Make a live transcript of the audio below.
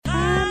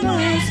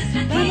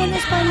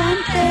vámonos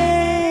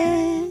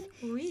pa'lante.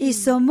 Y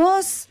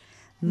somos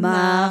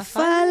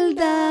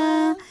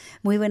Mafalda.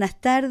 Muy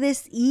buenas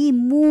tardes y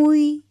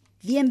muy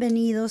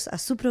bienvenidos a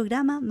su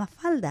programa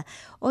Mafalda.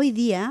 Hoy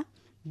día,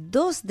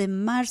 2 de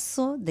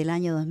marzo del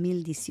año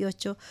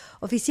 2018,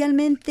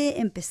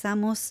 oficialmente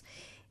empezamos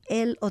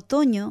el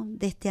otoño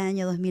de este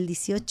año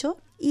 2018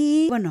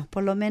 y bueno,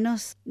 por lo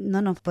menos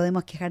no nos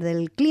podemos quejar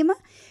del clima,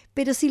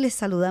 pero sí les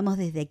saludamos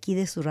desde aquí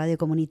de su radio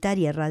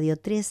comunitaria, Radio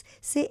 3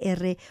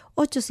 CR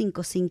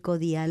 855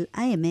 Dial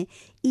AM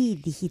y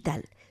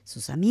digital.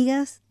 Sus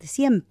amigas de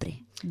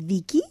siempre,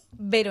 Vicky,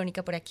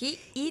 Verónica por aquí,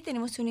 y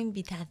tenemos un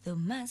invitado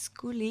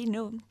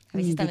masculino. A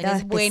veces también invitado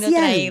es bueno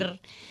especial.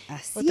 traer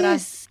Así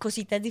otras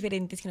cositas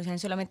diferentes que no sean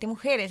solamente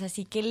mujeres.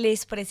 Así que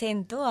les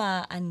presento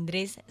a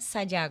Andrés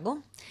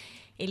Sayago.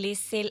 Él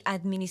es el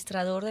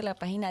administrador de la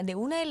página de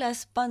una de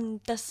las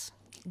tantas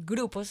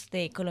grupos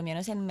de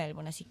colombianos en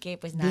Melbourne. Así que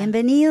pues nada.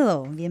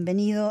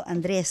 bienvenido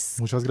Andrés.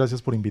 Muchas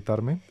gracias por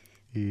invitarme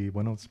y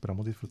bueno,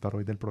 esperamos disfrutar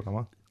hoy del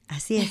programa.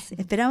 Así es,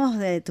 esperamos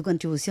de tu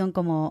contribución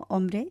como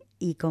hombre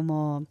y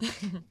como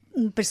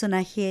un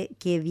personaje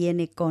que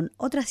viene con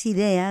otras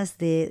ideas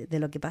de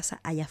lo que pasa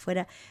allá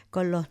afuera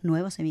con los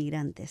nuevos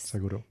emigrantes.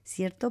 Seguro.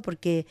 ¿Cierto?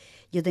 Porque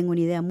yo tengo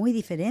una idea muy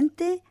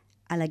diferente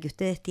a la que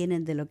ustedes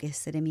tienen de lo que es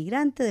ser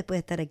emigrante. Después de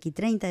estar aquí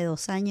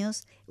 32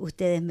 años,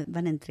 ustedes me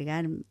van a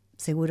entregar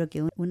seguro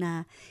que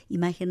una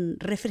imagen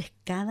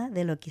refrescada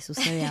de lo que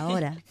sucede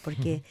ahora.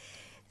 Porque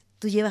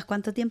 ¿tú llevas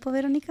cuánto tiempo,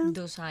 Verónica?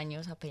 2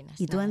 años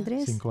apenas. ¿Y tú, nada.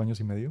 Andrés? 5 años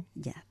y medio.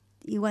 Ya,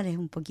 igual es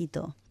un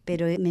poquito,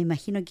 pero me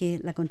imagino que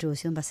la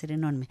contribución va a ser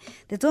enorme.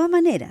 De todas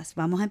maneras,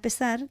 vamos a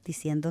empezar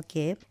diciendo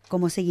que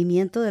como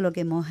seguimiento de lo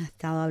que hemos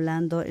estado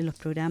hablando en los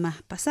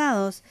programas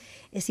pasados,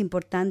 es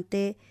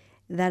importante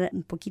dar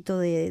un poquito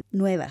de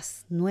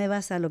nuevas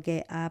a lo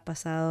que ha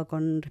pasado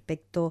con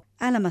respecto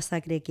a la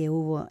masacre que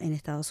hubo en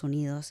Estados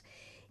Unidos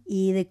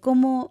y de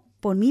cómo,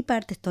 por mi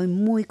parte, estoy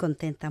muy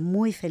contenta,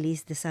 muy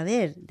feliz de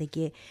saber de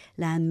que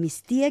la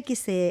amnistía que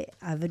se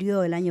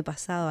abrió el año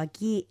pasado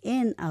aquí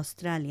en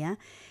Australia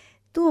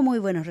tuvo muy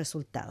buenos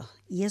resultados.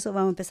 Y eso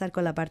vamos a empezar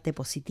con la parte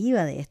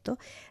positiva de esto.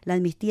 La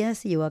amnistía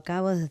se llevó a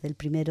cabo desde el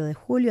 1 de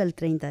julio al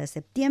 30 de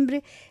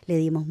septiembre. Le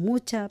dimos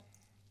mucha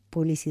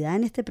publicidad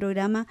en este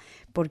programa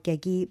porque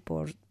aquí,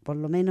 por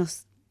lo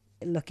menos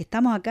los que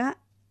estamos acá,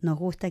 nos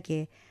gusta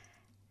que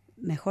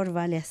mejor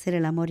vale hacer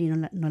el amor y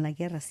no la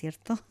guerra,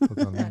 ¿cierto?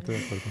 Totalmente de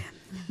acuerdo.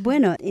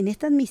 Bueno, en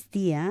esta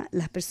amnistía,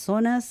 las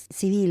personas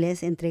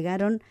civiles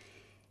entregaron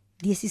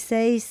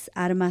 16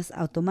 armas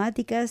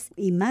automáticas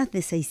y más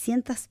de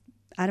 600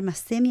 armas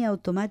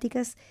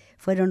semiautomáticas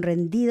fueron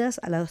rendidas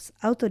a las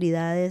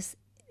autoridades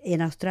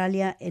en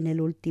Australia en el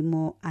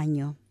último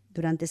año,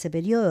 durante ese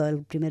periodo,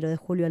 del 1 de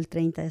julio al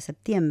 30 de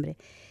septiembre.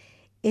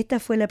 Esta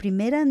fue la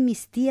primera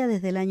amnistía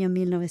desde el año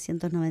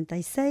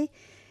 1996,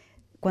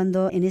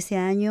 cuando en ese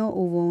año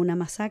hubo una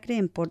masacre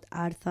en Port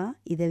Arthur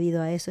y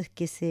debido a eso es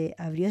que se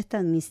abrió esta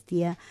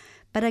amnistía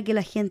para que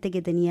la gente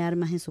que tenía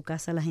armas en su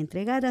casa las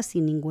entregara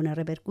sin ninguna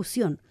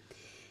repercusión.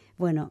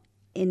 Bueno,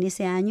 en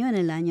ese año, en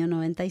el año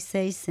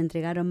 96, se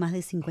entregaron más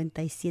de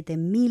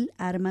 57,000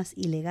 armas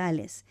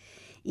ilegales,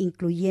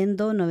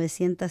 incluyendo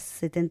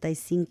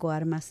 975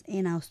 armas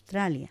en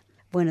Australia.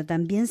 Bueno,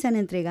 también se han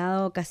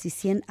entregado casi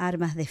 100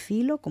 armas de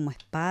filo, como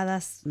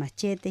espadas,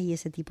 machetes y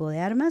ese tipo de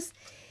armas.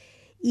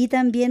 Y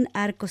también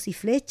arcos y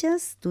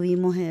flechas.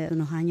 Tuvimos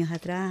unos años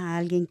atrás a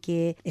alguien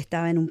que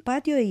estaba en un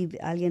patio y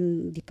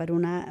alguien disparó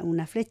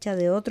una flecha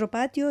de otro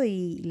patio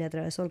y le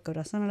atravesó el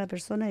corazón a la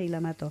persona y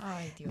la mató.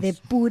 Ay, Dios. De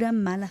pura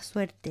mala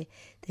suerte.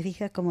 Te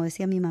fijas, como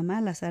decía mi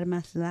mamá, las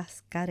armas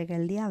las carga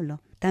el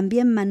diablo.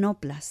 También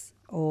manoplas,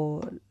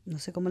 o no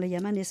sé cómo le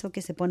llaman eso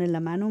que se pone en la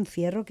mano, un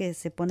fierro que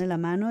se pone en la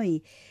mano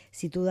y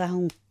si tú das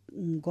un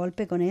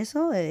golpe con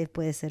eso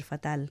puede ser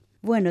fatal.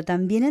 Bueno,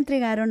 también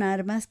entregaron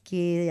armas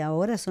que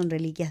ahora son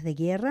reliquias de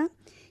guerra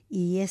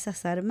y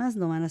esas armas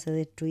no van a ser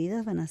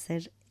destruidas, van a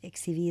ser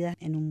exhibidas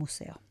en un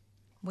museo.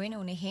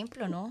 Bueno, un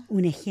ejemplo, ¿no?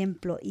 Un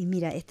ejemplo, y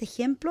mira, este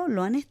ejemplo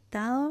lo han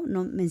estado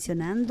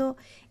mencionando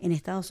en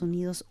Estados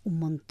Unidos un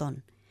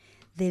montón,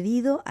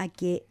 debido a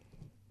que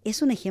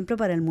es un ejemplo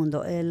para el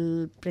mundo.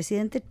 El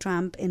presidente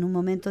Trump en un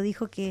momento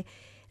dijo que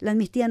la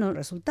amnistía no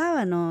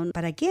resultaba, no,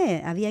 ¿para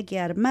qué? Había que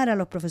armar a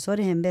los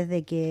profesores en vez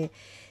de que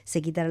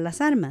se quitaran las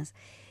armas,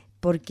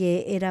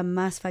 porque era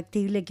más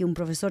factible que un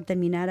profesor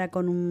terminara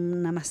con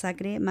una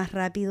masacre más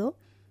rápido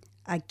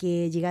a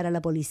que llegara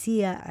la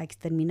policía a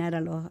exterminar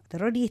a los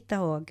terroristas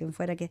o a quien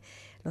fuera que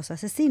los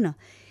asesinos.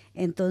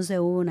 Entonces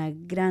hubo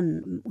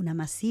una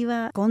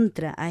masiva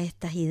contra a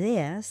estas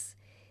ideas,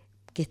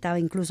 que estaba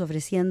incluso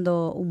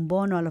ofreciendo un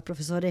bono a los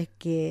profesores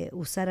que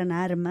usaran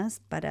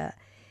armas para,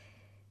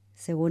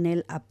 según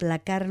él,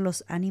 aplacar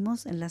los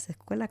ánimos en las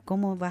escuelas.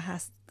 ¿Cómo vas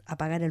a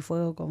apagar el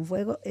fuego con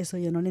fuego? Eso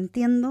yo no lo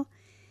entiendo,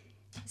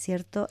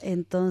 ¿cierto?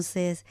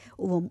 Entonces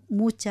hubo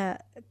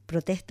mucha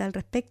protesta al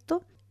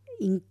respecto.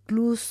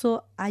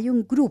 Incluso hay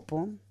un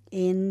grupo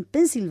en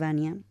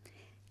Pensilvania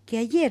que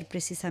ayer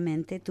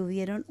precisamente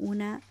tuvieron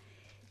una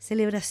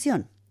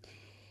celebración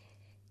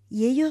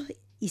y ellos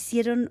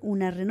hicieron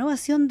una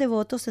renovación de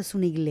votos. Es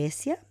una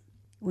iglesia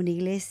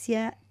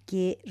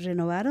que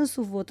renovaron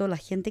sus votos. La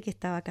gente que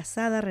estaba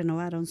casada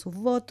renovaron sus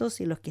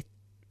votos y los que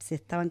se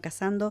estaban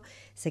casando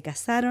se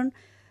casaron,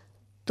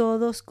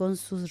 todos con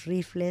sus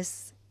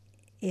rifles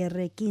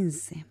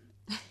R-15,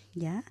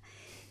 ¿ya?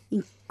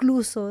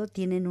 Incluso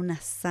tienen una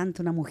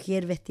santa, una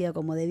mujer vestida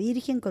como de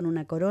virgen con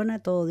una corona,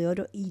 todo de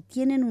oro, y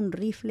tienen un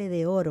rifle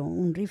de oro,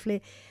 un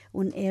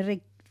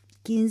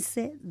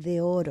R-15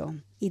 de oro.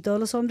 Y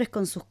todos los hombres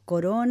con sus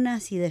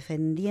coronas y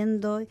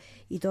defendiendo,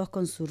 y todos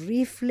con su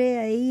rifle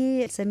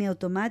ahí,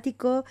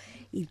 semiautomático.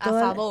 Y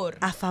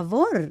a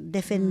favor,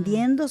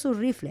 defendiendo su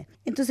rifle.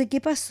 Entonces,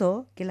 ¿qué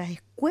pasó? Que las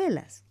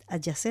escuelas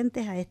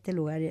adyacentes a este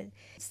lugar,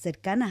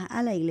 cercanas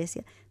a la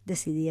iglesia,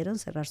 decidieron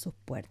cerrar sus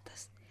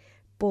puertas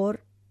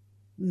por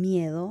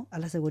miedo a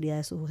la seguridad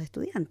de sus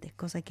estudiantes,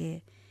 cosa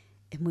que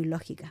es muy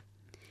lógica.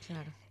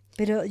 Claro.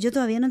 Pero yo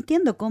todavía no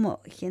entiendo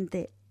cómo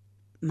gente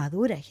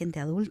madura, gente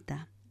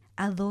adulta,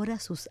 adora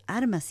sus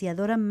armas y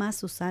adoran más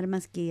sus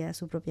armas que a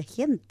su propia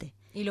gente.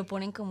 Y lo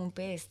ponen como un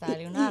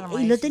pedestal, un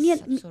arma. Y lo tenían,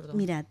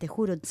 mira, te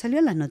juro, salió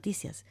en las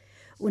noticias.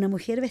 Una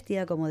mujer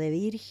vestida como de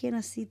virgen,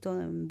 así,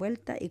 toda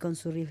envuelta, y con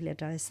su rifle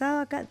atravesado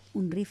acá,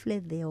 un rifle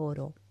de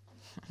oro,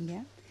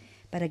 ¿ya?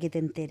 Para que te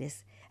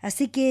enteres.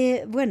 Así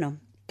que, bueno,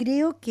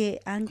 creo que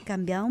han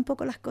cambiado un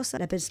poco las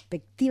cosas. La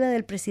perspectiva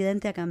del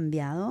presidente ha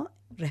cambiado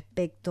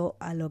respecto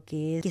a lo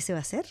que se va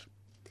a hacer.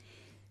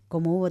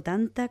 Como hubo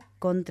tanta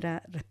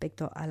contra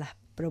respecto a las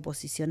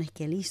proposiciones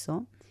que él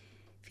hizo,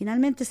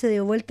 finalmente se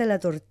dio vuelta la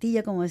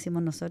tortilla, como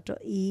decimos nosotros,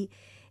 y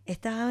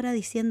está ahora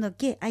diciendo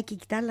que hay que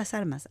quitar las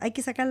armas, hay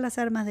que sacar las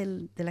armas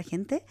de la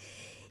gente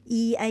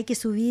y hay que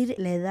subir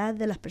la edad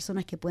de las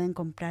personas que pueden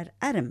comprar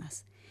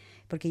armas.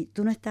 Porque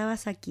tú no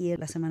estabas aquí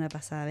la semana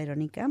pasada,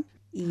 Verónica,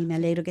 y me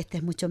alegro que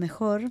estés mucho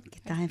mejor, que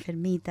estás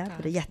enfermita, claro.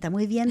 Pero ya está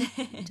muy bien.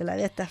 Yo la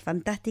veo, está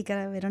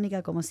fantástica,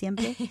 Verónica, como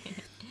siempre.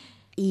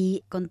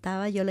 Y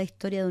contaba yo la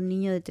historia de un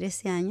niño de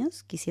 13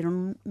 años que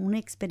hicieron un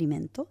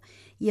experimento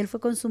y él fue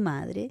con su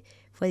madre,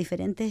 fue a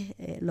diferentes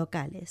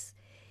locales,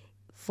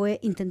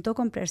 intentó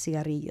comprar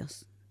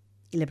cigarrillos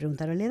y le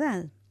preguntaron la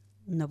edad.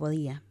 No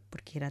podía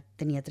porque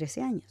tenía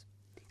 13 años.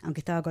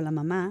 Aunque estaba con la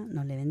mamá,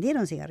 no le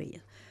vendieron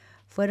cigarrillos.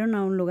 Fueron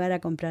a un lugar a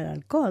comprar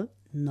alcohol,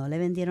 no le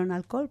vendieron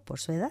alcohol por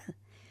su edad.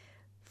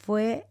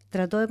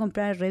 Trató de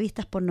comprar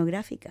revistas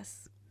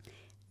pornográficas,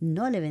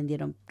 no le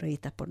vendieron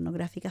revistas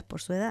pornográficas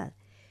por su edad.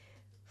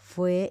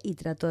 Fue y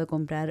trató de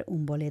comprar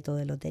un boleto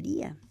de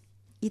lotería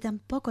y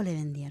tampoco le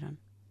vendieron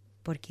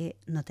porque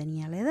no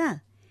tenía la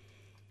edad.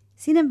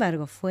 Sin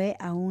embargo, fue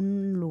a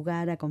un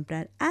lugar a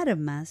comprar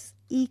armas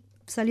y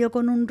salió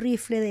con un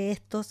rifle de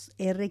estos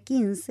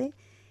R-15.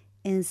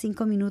 En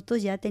 5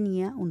 minutos ya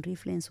tenía un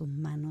rifle en sus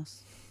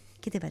manos.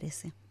 ¿Qué te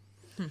parece?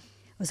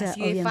 O sea,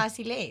 así de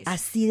fácil es.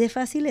 Así de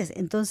fácil es.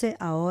 Entonces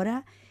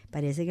ahora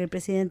parece que el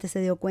presidente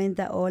se dio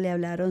cuenta o le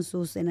hablaron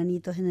sus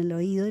enanitos en el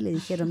oído y le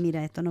dijeron,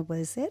 mira, esto no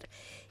puede ser.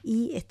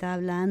 Y está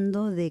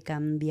hablando de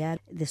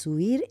cambiar, de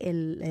subir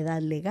la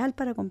edad legal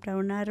para comprar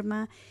un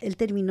arma. Él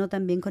terminó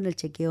también con el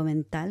chequeo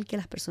mental que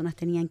las personas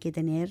tenían que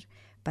tener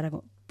para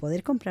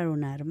poder comprar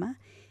un arma,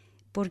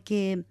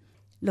 porque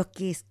los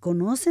que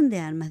conocen de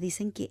armas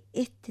dicen que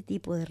este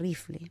tipo de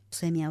rifle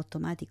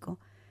semiautomático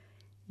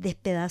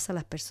despedaza a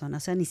las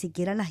personas, o sea, ni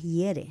siquiera las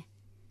hiere,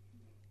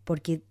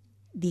 porque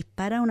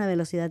dispara a una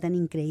velocidad tan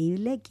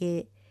increíble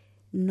que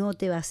no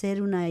te va a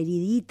hacer una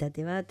heridita,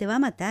 te va a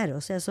matar.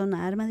 O sea, son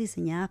armas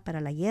diseñadas para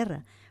la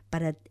guerra,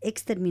 para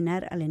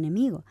exterminar al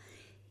enemigo.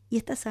 Y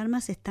estas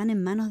armas están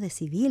en manos de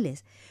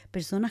civiles,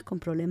 personas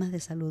con problemas de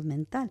salud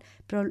mental,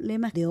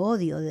 problemas de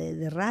odio,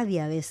 de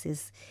rabia a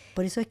veces.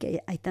 Por eso es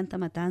que hay tanta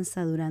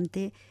matanza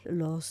durante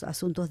los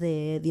asuntos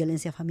de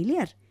violencia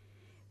familiar.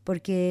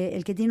 Porque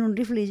el que tiene un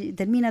rifle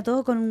termina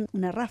todo con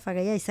una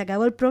ráfaga ya y se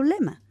acabó el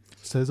problema.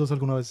 ¿Ustedes dos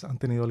alguna vez han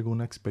tenido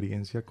alguna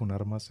experiencia con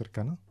armas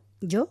cercanas?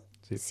 ¿Yo?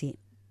 Sí.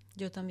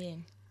 Yo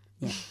también.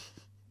 Yeah.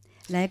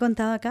 La he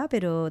contado acá,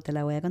 pero te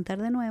la voy a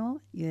contar de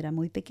nuevo. Yo era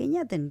muy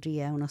pequeña,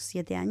 tendría unos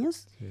 7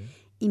 años, sí.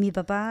 Y mi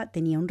papá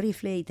tenía un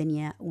rifle y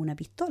tenía una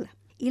pistola.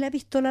 Y la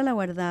pistola la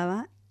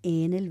guardaba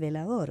en el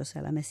velador, o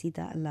sea, la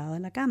mesita al lado de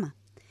la cama.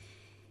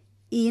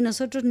 Y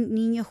nosotros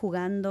niños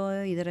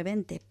jugando y de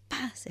repente,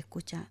 ¡pah!, se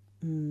escucha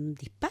un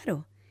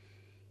disparo.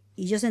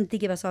 Y yo sentí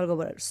que pasó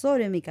algo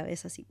sobre mi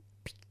cabeza, así.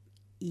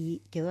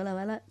 Y quedó la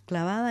bala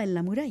clavada en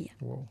la muralla.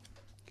 Wow.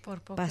 Por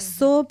poco.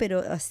 Pasó, pero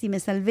así me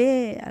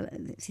salvé.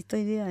 Si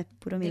estoy viva es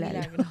puro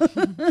milagro.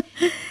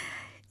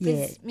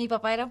 Pues mi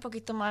papá era un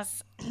poquito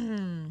más,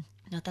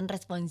 no tan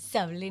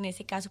responsable en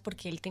ese caso,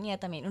 porque él tenía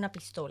también una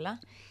pistola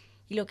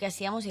y lo que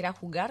hacíamos era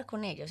jugar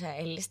con ella. O sea,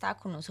 él estaba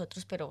con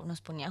nosotros, pero nos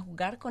ponía a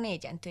jugar con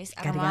ella. Entonces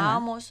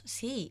armábamos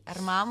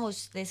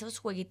de esos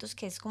jueguitos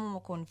que es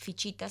como con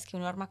fichitas que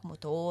uno arma como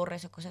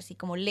torres o cosas así,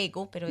 como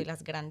Lego, pero de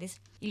las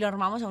grandes. Y lo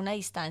armamos a una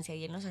distancia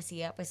y él nos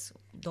hacía pues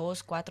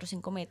 2, 4,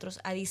 5 metros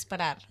a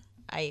disparar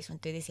a eso.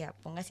 Entonces decía,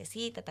 póngase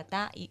así,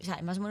 y o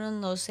sea, más o menos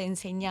nos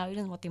enseñaba y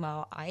nos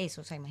motivaba a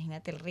eso. O sea,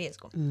 imagínate el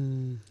riesgo.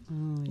 Ay.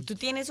 ¿Tú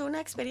tienes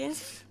una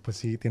experiencia? Pues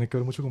sí, tiene que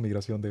ver mucho con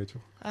migración, de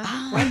hecho.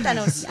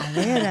 Cuéntanos. A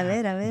ver, a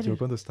ver, a ver. Yo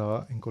cuando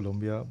estaba en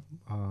Colombia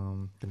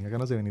tenía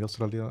ganas de venir a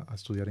Australia a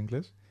estudiar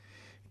inglés.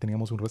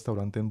 Teníamos un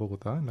restaurante en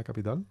Bogotá, en la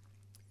capital,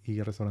 y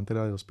el restaurante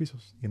era de 2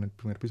 pisos. Y en el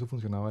primer piso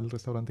funcionaba el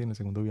restaurante y en el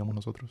segundo vivíamos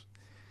nosotros.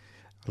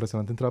 Al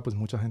restaurante entraba pues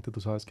mucha gente,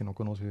 tú sabes, que no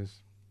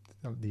conoces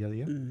al día a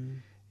día.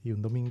 Y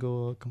un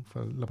domingo,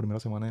 fue la primera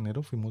semana de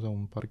enero, fuimos a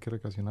un parque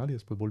recreacional y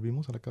después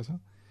volvimos a la casa.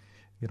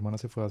 Mi hermana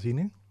se fue a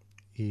cine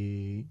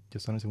y yo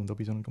estaba en el segundo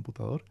piso en el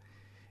computador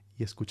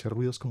y escuché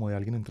ruidos como de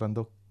alguien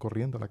entrando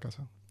corriendo a la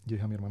casa. Yo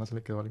dije, a mi hermana se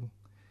le quedó algo.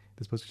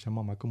 Después escuché a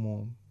mamá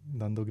como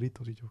dando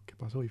gritos y yo, ¿qué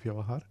pasó? Y fui a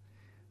bajar.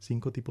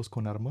 5 tipos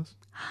con armas,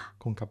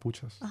 con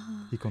capuchas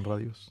y con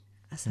radios.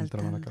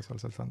 Entraron a la casa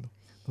asaltando.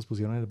 Nos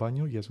pusieron en el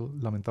baño y eso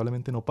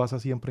lamentablemente no pasa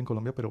siempre en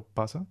Colombia, pero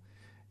pasa.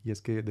 Y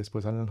es que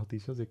después salen las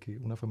noticias de que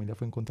una familia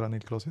fue encontrada en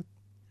el closet,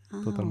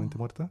 totalmente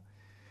muerta.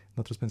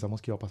 Nosotros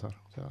pensamos que iba a pasar.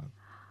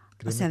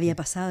 O sea, había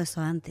pasado eso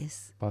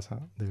antes.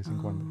 Pasa de vez en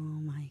cuando.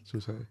 My.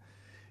 Sucede.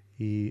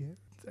 Y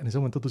en ese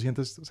momento tú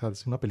sientes, o sea,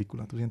 es una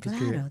película. Tú sientes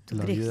que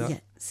la vida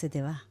que se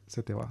te va.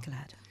 se te va.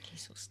 Claro. Qué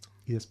susto.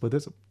 Y después de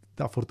eso,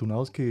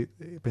 afortunados que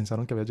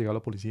pensaron que había llegado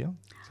la policía,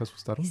 se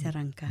asustaron. Y se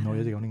arrancaron. No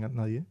había llegado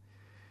nadie.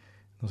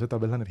 No sé, tal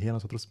vez la energía de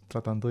nosotros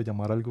tratando de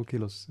llamar algo que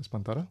los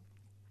espantara.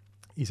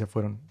 Y se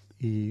fueron.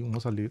 Y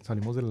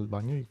salimos del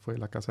baño y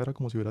la casa era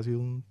como si hubiera sido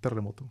un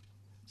terremoto.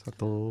 O sea,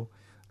 todo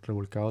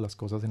revolcado, las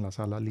cosas en la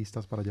sala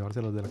listas para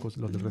llevarse los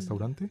del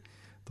restaurante,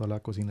 toda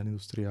la cocina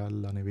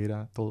industrial, la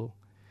nevera, todo.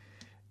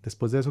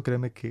 Después de eso,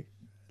 créeme que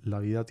la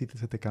vida a ti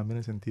se te cambia en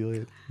el sentido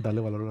de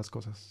darle valor a las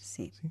cosas.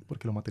 Sí. ¿Sí?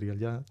 Porque lo material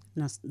ya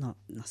No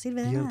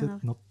sirve de pierde, nada.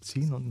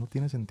 no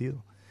tiene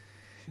sentido.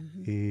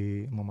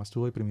 Mamá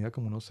estuvo deprimida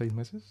como unos 6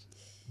 meses,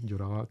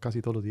 lloraba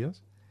casi todos los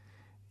días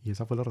y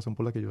esa fue la razón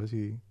por la que yo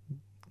decidí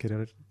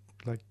querer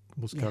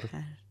buscar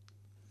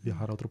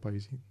viajar a otro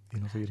país y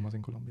no seguir más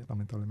en Colombia,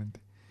 lamentablemente.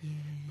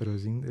 Pero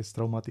es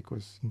traumático,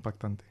 es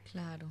impactante.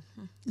 Claro.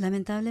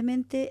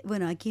 Lamentablemente,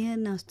 bueno, aquí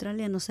en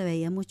Australia no se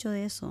veía mucho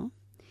de eso,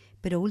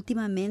 pero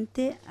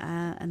últimamente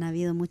han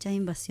habido muchas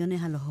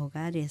invasiones a los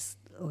hogares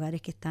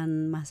que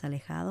están más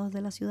alejados de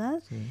la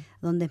ciudad, Sí.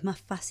 donde es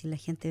más fácil, la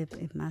gente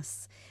es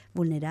más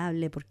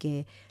vulnerable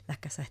porque las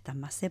casas están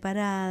más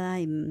separadas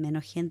y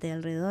menos gente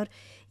alrededor,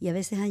 y a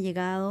veces han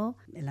llegado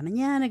en la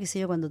mañana, qué sé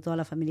yo, cuando toda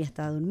la familia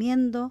estaba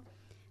durmiendo,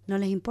 no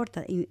les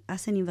importa, y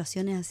hacen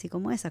invasiones así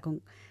como esa,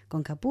 con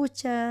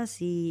capuchas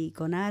y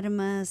con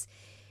armas,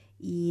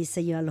 y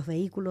se llevan los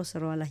vehículos, se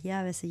roban las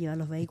llaves, se llevan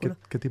los vehículos.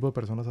 ¿Qué tipo de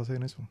personas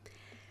hacen eso?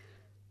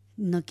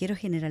 No quiero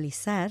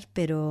generalizar,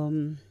 pero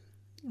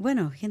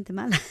bueno, gente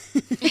mala.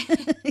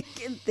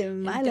 Gente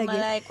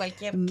mala de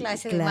cualquier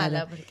clase de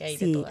mala, porque hay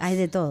de todas. Hay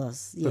de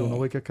todos. Pero uno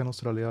ve que acá en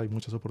Australia hay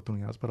muchas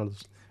oportunidades para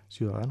los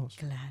ciudadanos.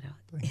 Claro,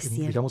 es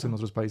cierto. Digamos, en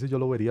nuestros países yo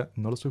lo vería,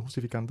 no lo estoy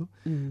justificando,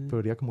 pero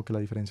vería como que la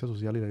diferencia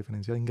social y la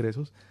diferencia de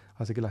ingresos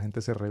hace que la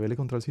gente se rebele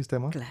contra el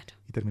sistema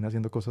y termina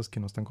haciendo cosas que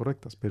no están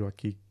correctas. Pero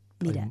aquí...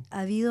 Mira, ha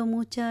habido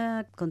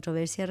mucha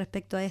controversia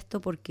respecto a esto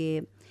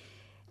porque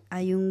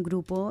hay un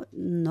grupo,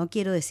 no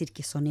quiero decir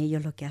que son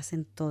ellos los que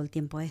hacen todo el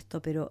tiempo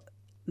esto, pero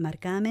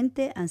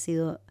marcadamente han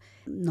sido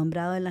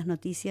nombrados en las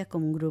noticias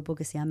como un grupo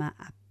que se llama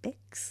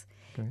APEX,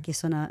 que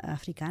son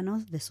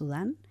africanos de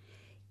Sudán,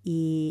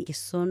 y que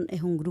es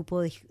un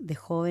grupo de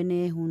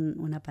jóvenes,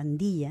 una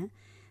pandilla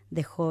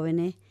de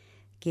jóvenes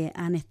que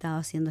han estado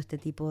haciendo este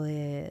tipo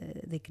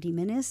de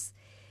crímenes.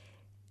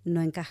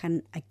 No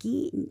encajan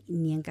aquí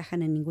ni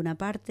encajan en ninguna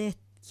parte.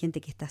 Gente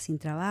que está sin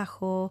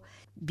trabajo,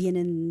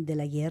 vienen de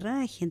la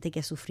guerra, gente que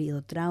ha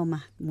sufrido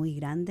traumas muy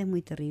grandes,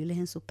 muy terribles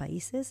en sus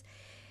países.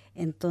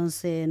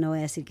 Entonces no voy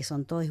a decir que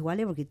son todos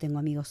iguales porque tengo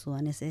amigos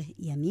sudaneses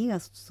y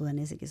amigas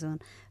sudaneses que son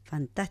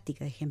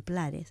fantásticas,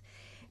 ejemplares,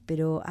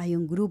 pero hay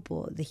un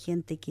grupo de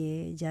gente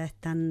que ya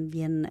están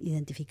bien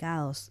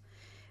identificados.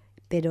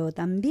 Pero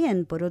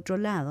también, por otro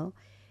lado,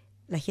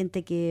 la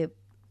gente que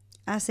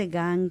hace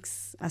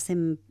gangs,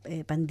 hacen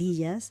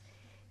pandillas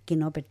que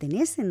no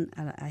pertenecen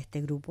a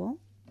este grupo,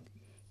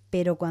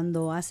 pero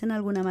cuando hacen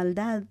alguna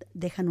maldad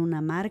dejan una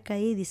marca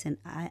ahí, dicen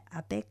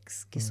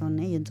Apex, que son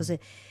ellos. Entonces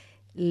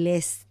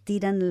les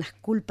tiran las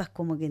culpas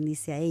como quien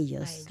dice a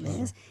ellos.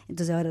 ¿Ves?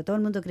 Entonces ahora todo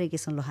el mundo cree que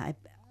son los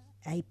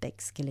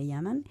Apex que le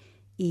llaman,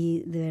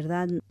 y de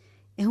verdad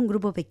es un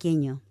grupo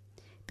pequeño.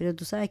 Pero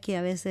tú sabes que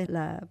a veces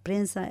la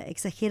prensa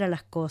exagera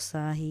las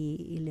cosas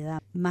y le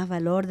da más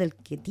valor del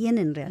que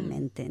tienen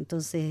realmente.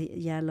 Entonces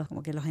ya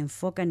como que los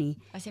enfocan y...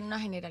 hacen una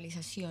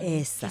generalización.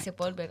 Exacto. Que se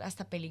puede volver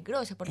hasta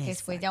peligrosa, porque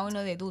después ya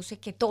uno deduce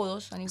que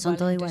todos son iguales. Son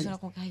todos entonces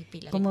iguales. Uno como,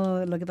 pila.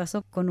 Como lo que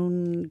pasó con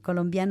un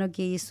colombiano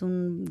que hizo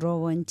un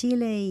robo en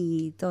Chile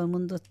y todo el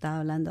mundo estaba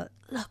hablando,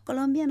 los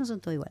colombianos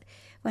son todos iguales.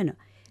 Bueno,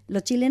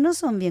 los chilenos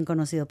son bien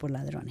conocidos por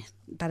ladrones.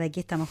 ¿Para qué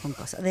estamos con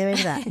cosas? De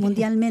verdad,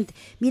 mundialmente.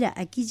 Mira,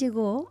 aquí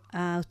llegó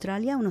a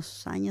Australia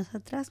unos años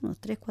atrás, unos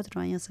 3,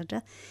 4 años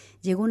atrás,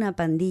 llegó una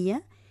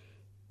pandilla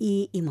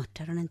y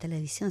mostraron en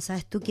televisión.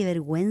 ¿Sabes tú qué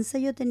vergüenza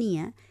yo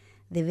tenía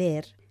de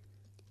ver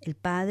el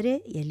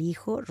padre y el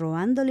hijo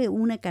robándole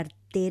una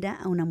cartera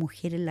a una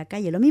mujer en la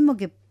calle. Lo mismo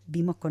que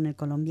vimos con el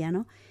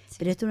colombiano, sí.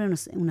 Pero esto era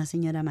una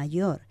señora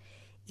mayor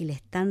y le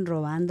están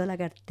robando la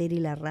cartera y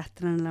la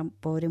arrastran a la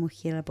pobre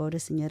mujer, a la pobre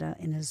señora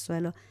en el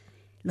suelo.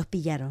 Los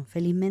pillaron,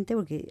 felizmente,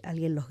 porque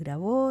alguien los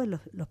grabó,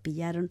 los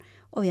pillaron,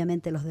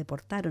 obviamente los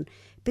deportaron.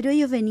 Pero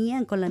ellos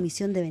venían con la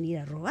misión de venir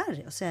a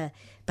robar, o sea,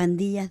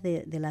 pandillas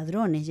de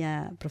ladrones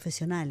ya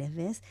profesionales,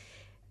 ¿ves?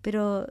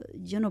 Pero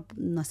yo no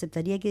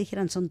aceptaría que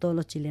dijeran son todos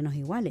los chilenos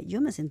iguales. Yo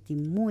me sentí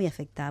muy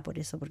afectada por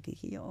eso, porque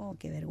dije yo, oh,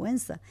 qué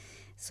vergüenza.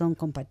 Son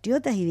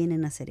compatriotas y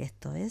vienen a hacer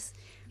esto, ¿ves?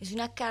 Es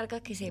una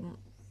carga que se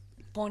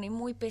pone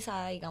muy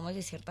pesada, digamos,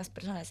 de ciertas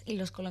personas. Y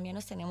los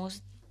colombianos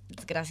tenemos,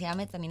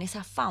 desgraciadamente, también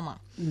esa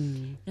fama.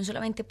 No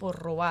solamente por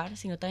robar,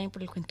 sino también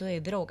por el cuento de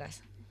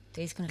drogas.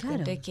 Entonces, con el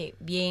cuento de que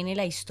viene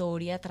la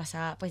historia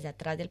trazada, pues, de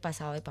atrás del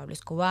pasado de Pablo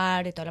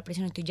Escobar, de toda la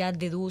presión, entonces ya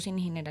deducen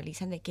y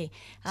generalizan de que,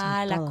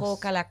 la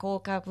coca,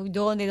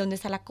 ¿dónde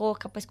está la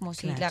coca? Pues como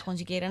si la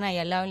consiguieran ahí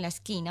al lado en la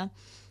esquina,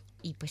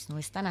 y pues no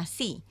es tan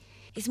así.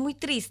 Es muy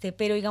triste,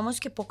 pero digamos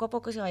que poco a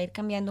poco se va a ir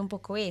cambiando un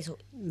poco eso.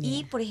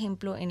 Y, por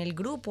ejemplo, en el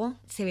grupo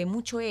se ve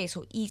mucho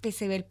eso, y pues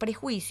se ve el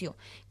prejuicio,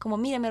 como,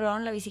 mira, me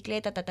robaron la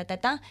bicicleta,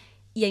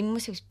 y ahí mismo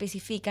se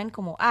especifican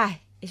como,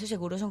 esos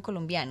seguros son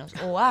colombianos,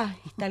 o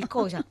tal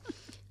cosa,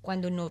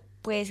 cuando no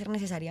puede ser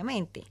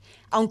necesariamente.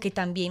 Aunque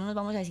también nos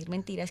vamos a decir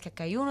mentiras, que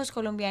acá hay unos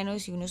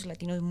colombianos y unos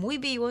latinos muy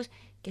vivos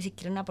que se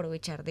quieren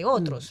aprovechar de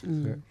otros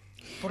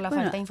por la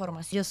falta de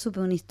información. Yo supe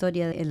una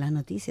historia en las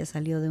noticias,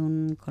 salió de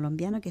un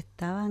colombiano que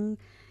estaban,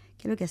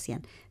 ¿qué es lo que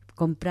hacían?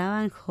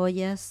 Compraban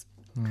joyas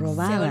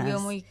robadas. Se volvió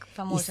muy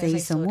famosa. Y se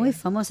hizo muy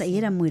famosa, y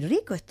eran muy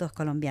ricos estos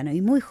colombianos,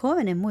 y muy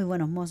jóvenes, muy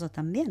buenos mozos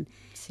también.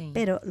 Sí.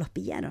 Pero los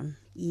pillaron.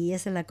 Y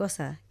esa es la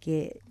cosa,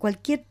 que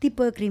cualquier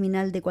tipo de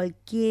criminal de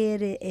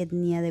cualquier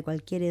etnia, de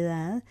cualquier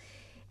edad,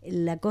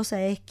 la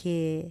cosa es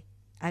que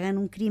hagan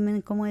un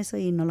crimen como eso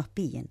y no los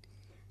pillen.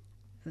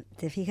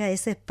 ¿Te fijas?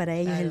 Ese es para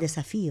ellos el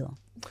desafío.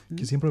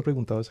 Que siempre me he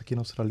preguntado, es aquí en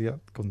Australia,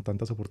 con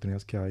tantas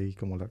oportunidades que hay,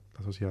 como la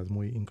sociedad es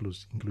muy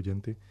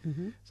incluyente.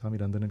 Estaba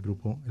mirando en el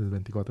grupo, el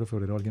 24 de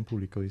febrero alguien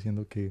publicó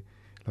diciendo que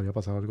le había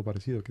pasado algo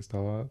parecido, que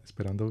estaba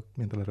esperando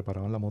mientras le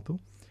reparaban la moto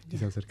y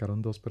se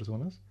acercaron dos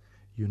personas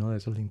y uno de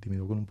esos le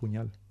intimidó con un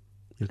puñal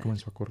y él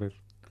comenzó a correr.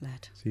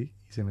 ¿Sí?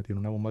 Y se metió en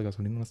una bomba de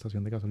gasolina, en una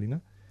estación de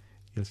gasolina,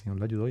 y el señor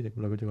le ayudó y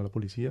luego llegó la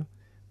policía,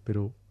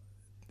 pero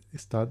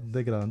 ¿está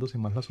degradándose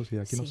más la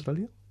sociedad aquí en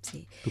Australia?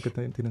 Sí. ¿Tú que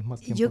tienes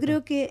más tiempo? Yo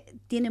creo que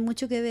tiene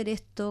mucho que ver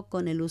esto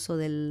con el uso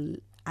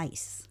del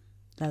ice,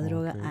 la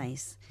droga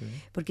ice. Sí.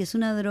 Porque es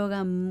una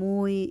droga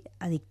muy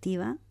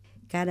adictiva,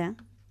 cara,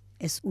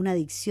 es una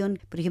adicción.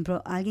 Por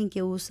ejemplo, alguien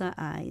que usa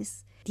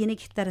ice tiene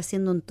que estar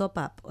haciendo un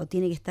top-up o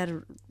tiene que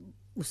estar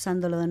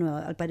usándolo de nuevo.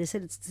 Al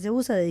parecer se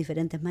usa de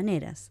diferentes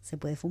maneras. Se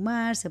puede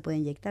fumar, se puede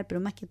inyectar, pero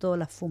más que todo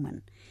la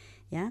fuman,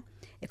 ¿ya?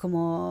 Es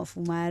como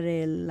fumar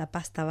la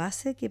pasta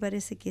base, que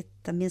parece que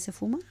también se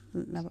fuma.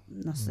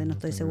 No sé, no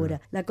estoy segura.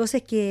 La cosa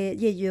es que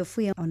yo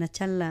fui a una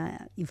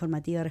charla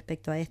informativa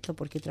respecto a esto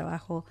porque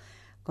trabajo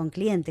con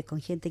clientes,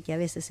 con gente que a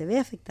veces se ve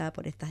afectada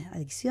por estas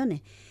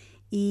adicciones.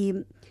 Y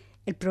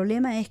el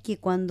problema es que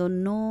cuando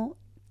no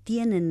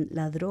tienen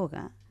la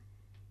droga,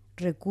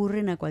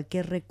 recurren a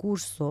cualquier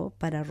recurso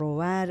para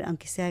robar,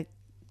 aunque sea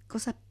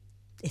cosas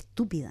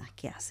estúpidas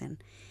que hacen.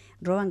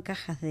 Roban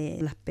cajas de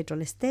las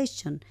petrol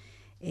station,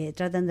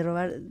 tratan de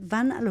robar,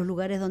 van a los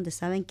lugares donde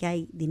saben que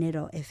hay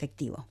dinero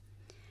efectivo.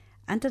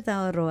 Han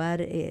tratado de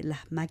robar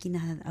las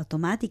máquinas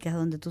automáticas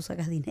donde tú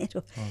sacas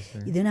dinero,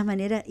 y de una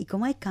manera, y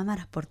como hay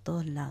cámaras por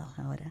todos lados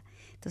ahora,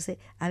 entonces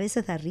a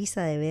veces da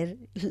risa de ver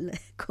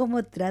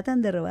cómo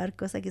tratan de robar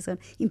cosas que son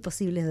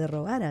imposibles de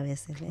robar a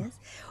veces, ¿ves?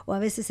 O a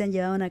veces se han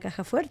llevado una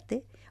caja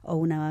fuerte o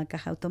una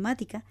caja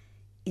automática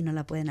y no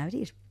la pueden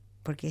abrir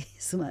porque es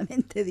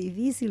sumamente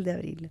difícil de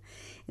abrirla.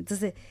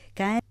 Entonces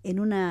caen en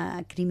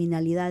una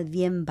criminalidad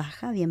bien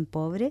baja, bien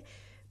pobre,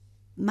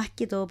 más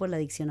que todo por la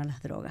adicción a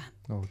las drogas.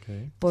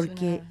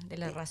 Porque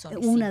es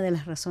una de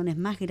las razones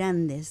más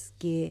grandes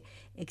que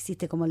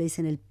existe, como le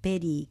dicen, el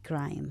petty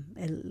crime,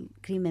 el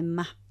crimen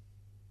más,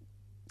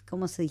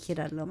 como se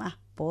dijera, lo más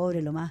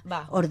pobre, lo más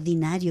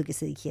ordinario que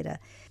se dijera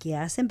que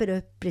hacen, pero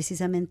es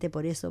precisamente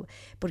por eso,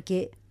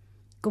 porque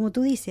como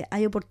tú dices,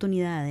 hay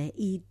oportunidades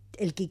y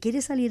el que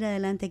quiere salir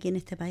adelante aquí en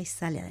este país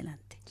sale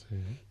adelante. Sí.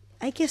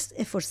 Hay que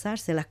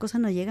esforzarse, las cosas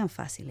no llegan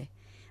fáciles.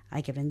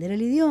 Hay que aprender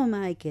el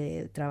idioma, hay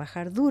que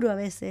trabajar duro a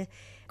veces,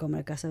 como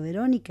el caso de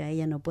Verónica,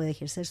 ella no puede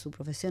ejercer su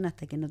profesión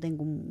hasta que no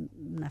tenga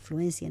una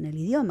fluencia en el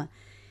idioma,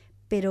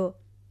 pero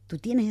tú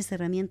tienes esa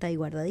herramienta ahí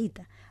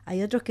guardadita.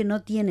 Hay otros que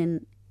no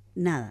tienen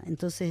nada,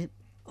 entonces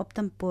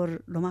optan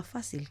por lo más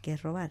fácil, que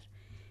es robar.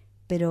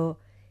 Pero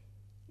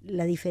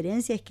la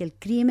diferencia es que el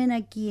crimen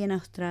aquí en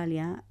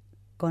Australia,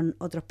 con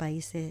otros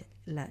países,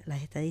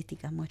 las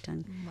estadísticas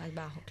muestran más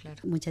bajo,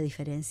 claro, mucha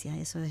diferencia.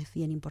 Eso es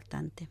bien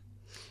importante.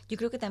 Yo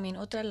creo que también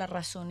otra de las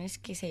razones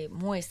que se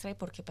muestra y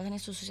por qué pasan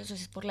estos sucesos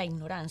es por la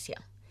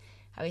ignorancia.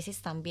 A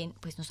veces también,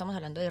 pues no estamos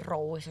hablando de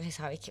robo, eso se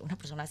sabe, que una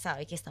persona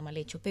sabe que está mal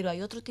hecho, pero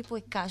hay otro tipo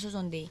de casos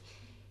donde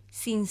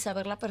sin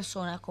saber la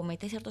persona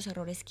comete ciertos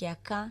errores que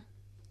acá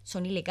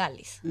son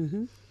ilegales.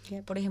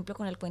 Por ejemplo,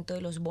 con el cuento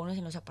de los bonos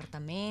en los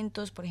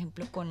apartamentos, por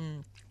ejemplo,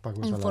 con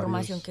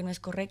información que no es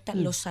correcta,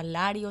 los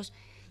salarios.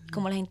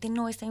 Como la gente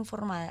no está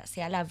informada,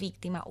 sea la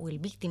víctima o el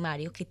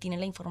victimario que tiene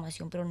la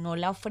información pero no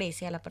la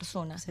ofrece a la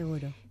persona,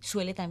 seguro,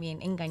 suele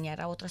también engañar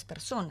a otras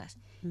personas,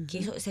 que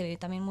eso se ve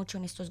también mucho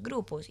en estos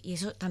grupos, y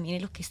eso también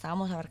es lo que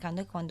estábamos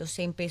abarcando cuando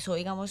se empezó,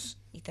 digamos,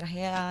 y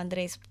traje a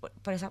Andrés,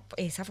 por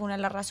esa fue una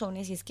de las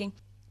razones, y es que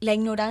la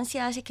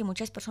ignorancia hace que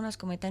muchas personas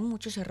cometan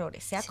muchos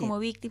errores, sea como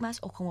víctimas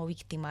o como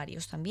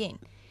victimarios también.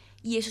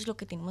 Y eso es lo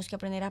que tenemos que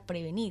aprender a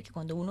prevenir, que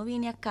cuando uno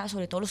viene acá,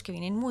 sobre todo los que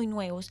vienen muy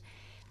nuevos,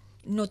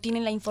 no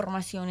tienen la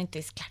información,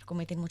 entonces, claro,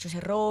 cometen muchos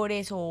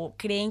errores o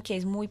creen que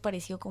es muy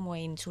parecido como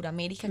en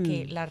Sudamérica,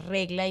 que la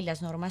regla y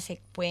las normas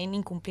se pueden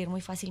incumplir muy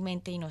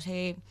fácilmente y no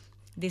se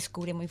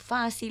descubre muy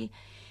fácil.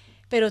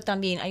 Pero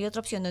también hay otra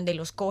opción donde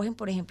los cogen,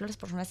 por ejemplo, las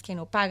personas que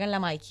no pagan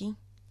la Mikey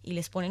y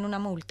les ponen una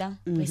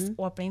multa, pues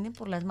o aprenden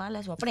por las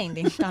malas o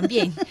aprenden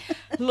también.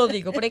 Lo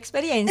digo por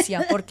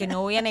experiencia, porque no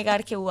voy a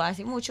negar que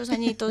hace muchos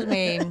añitos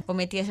me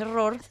cometí ese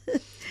error,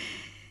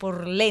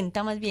 por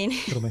lenta más bien.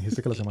 Pero me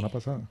dijiste que la semana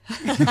pasada.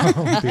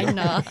 Ay,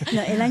 no,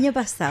 el año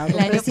pasado. El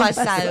año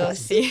pasado,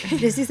 sí.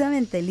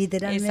 Precisamente,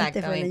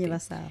 literalmente fue el año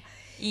pasado.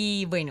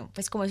 Y bueno,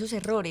 pues como esos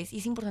errores, y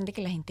es importante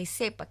que la gente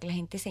sepa, que la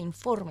gente se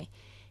informe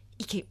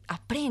y que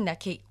aprenda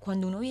que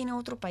cuando uno viene a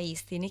otro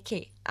país tiene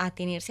que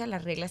atenerse a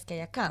las reglas que hay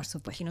acá. Por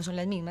supuesto. Que no son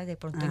las mismas de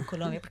pronto en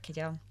Colombia, porque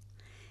ya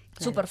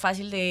súper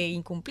fácil de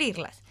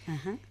incumplirlas.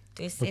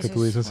 Entonces, lo que eso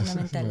tú dices, es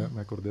fundamental.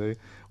 me acordé de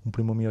un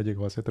primo mío,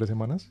 llegó hace 3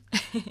 semanas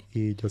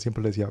y yo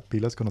siempre le decía,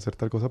 pilas con hacer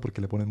tal cosa porque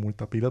le ponen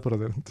multa, pilas por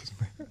hacer. Entonces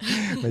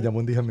me llamó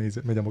un día,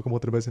 me llamó como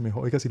 3 veces y me dijo,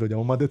 oiga, si lo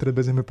llamo más de 3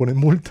 veces me ponen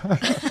multa.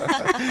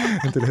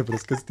 Entonces, pero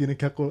es que tiene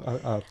que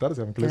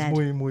adaptarse, aunque él es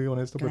muy, muy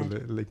honesto, pero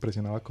le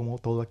impresionaba cómo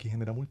todo aquí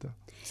genera multa.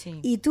 Sí.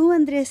 Y tú,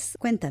 Andrés,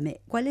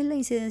 cuéntame, ¿cuál es la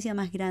incidencia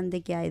más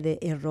grande que hay de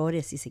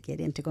errores, si se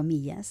quiere, entre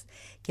comillas,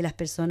 que las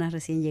personas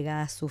recién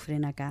llegadas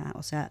sufren acá,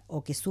 o sea,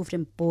 o que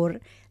sufren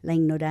por la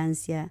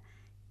ignorancia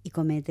y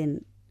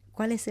cometen?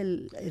 ¿Cuál es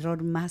el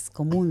error más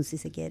común, si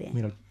se quiere?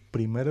 Mira, el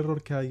primer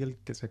error que hay, el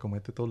que se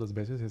comete todas las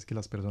veces, es que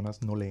las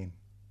personas no leen.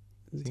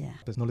 ¿Sí?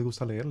 Entonces no les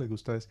gusta leer, les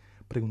gusta es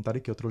preguntar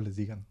y que otros les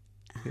digan.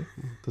 ¿Sí?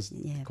 Entonces,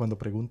 cuando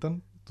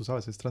preguntan, tú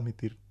sabes, es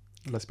transmitir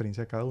la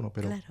experiencia de cada uno,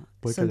 pero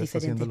puede que haya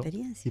estado haciéndolo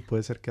y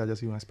puede ser que haya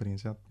sido una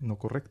experiencia no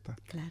correcta.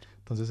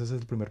 Entonces ese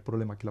es el primer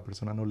problema, que la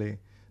persona no lee.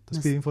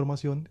 Entonces pide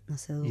información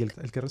y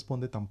el que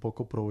responde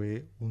tampoco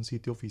provee un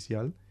sitio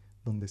oficial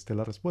donde esté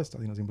la respuesta,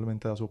 sino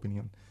simplemente da su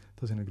opinión.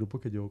 Entonces en el grupo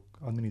que yo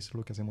administro,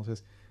 lo que hacemos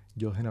es,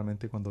 yo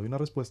generalmente cuando doy una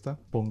respuesta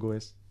pongo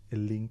es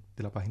el link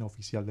de la página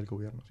oficial del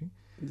gobierno, ¿sí?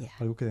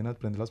 Algo que deben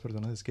aprender las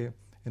personas es que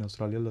en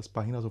Australia las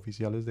páginas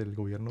oficiales del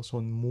gobierno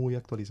son muy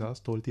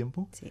actualizadas todo el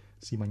tiempo.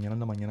 Si mañana en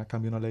la mañana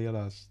cambia una ley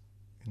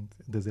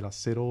desde las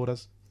 0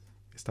 horas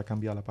está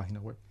cambiada la página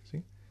web, ¿sí?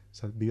 O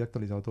sea, vive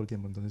actualizado todo el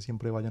tiempo. Entonces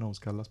siempre vayan a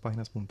buscar las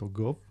páginas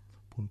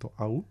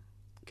 .gov.au,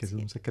 que es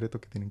un secreto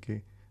que tienen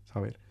que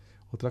saber.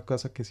 Otra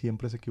cosa que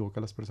siempre se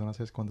equivoca las personas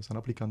es cuando están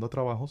aplicando a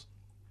trabajos,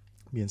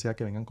 bien sea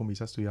que vengan con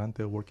visa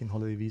estudiante o Working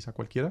Holiday Visa,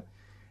 cualquiera,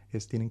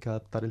 tienen que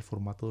adaptar el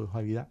formato de hoja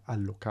de vida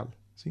al local,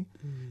 ¿sí?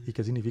 ¿Y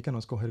qué significa? No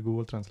escoger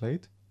Google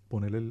Translate,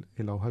 poner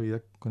la hoja de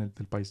vida con el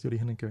del país de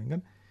origen en que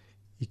vengan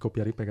y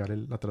copiar y pegar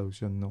la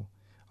traducción, no.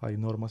 Hay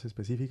normas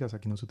específicas,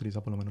 aquí no se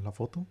utiliza por lo menos la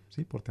foto,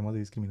 ¿sí? Por temas de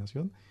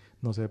discriminación.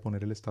 No se debe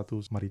poner el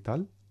estatus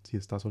marital, si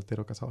está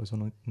soltero o casado, eso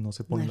no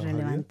se pone en la hoja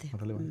de vida, no es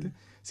relevante.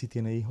 Si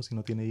tiene hijos, si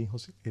no tiene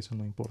hijos, eso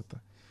no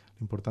importa.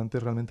 Lo importante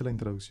es realmente la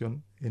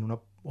introducción en una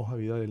hoja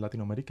de vida de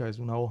Latinoamérica, es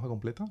una hoja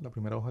completa, la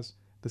primera hoja es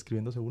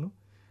describiéndose uno,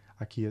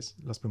 aquí es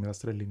las primeras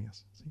 3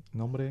 líneas, ¿sí?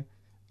 Nombre,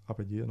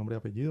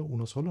 apellido,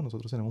 uno solo,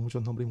 nosotros tenemos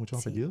muchos nombres y muchos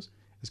apellidos,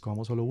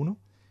 escogamos solo uno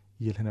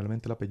y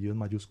generalmente el apellido es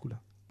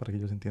mayúscula, para que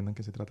ellos entiendan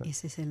qué se trata.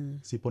 Ese es el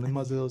si pones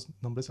más de 2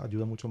 nombres,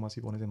 ayuda mucho más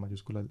si pones en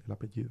mayúscula el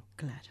apellido.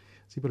 Claro.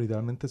 Sí, pero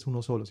idealmente es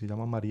uno solo. Si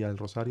llama María del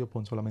Rosario,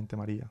 pon solamente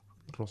María.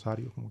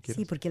 Rosario, como quieras.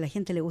 Sí, porque a la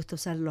gente le gusta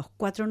usar los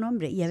 4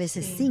 nombres y a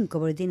veces 5,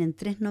 porque tienen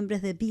 3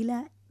 nombres de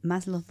pila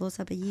más los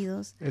 2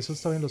 apellidos. Eso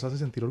está bien, los hace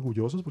sentir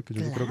orgullosos, porque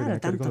yo creo que tiene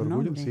que ver con el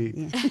orgullo.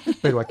 Sí.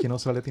 Pero aquí en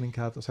Australia tienen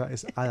que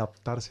es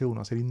adaptarse uno,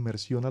 hacer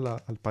inmersión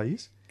al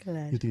país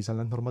y utilizar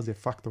las normas de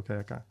facto que hay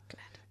acá.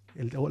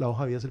 La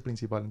hoja de vida es el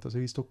principal. Entonces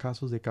he visto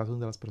casos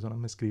donde las personas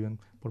me escriben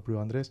por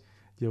privado: Andrés,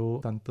 llevo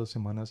tantas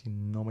semanas y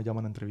no me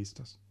llaman a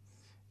entrevistas.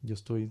 Yo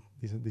estoy,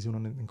 dice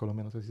uno en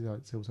Colombia, no sé si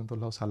se usa en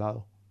todos lados,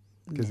 salado,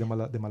 que es de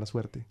mala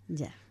suerte.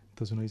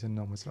 Entonces uno dice,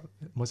 no,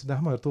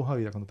 déjame ver tu hoja de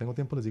vida. Cuando tengo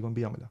tiempo les digo,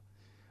 envíamela.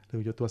 Le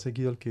digo, tú has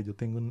seguido el que yo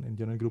tengo,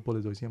 yo en el grupo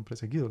les doy siempre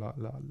seguido.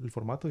 El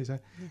formato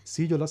dice,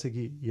 sí, yo la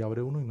seguí. Y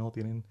abre uno y no,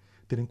 tienen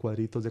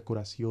cuadritos,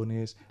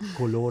 decoraciones,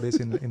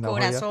 colores en la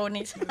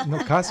corazones. Hoja.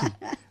 No, casi.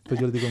 Entonces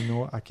yo les digo,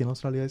 no, aquí en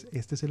Australia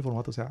este es el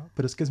formato, o sea,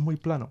 pero es que es muy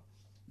plano.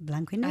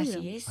 Blanco y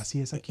negro.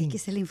 Así es aquí. Es que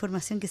esa es la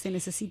información que se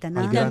necesita.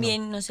 Y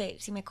también, no sé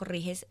si me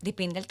corriges,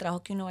 depende del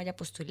trabajo que uno vaya a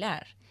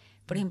postular.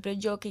 Por ejemplo,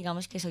 yo que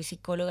digamos que soy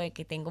psicóloga y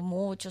que tengo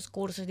muchos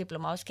cursos,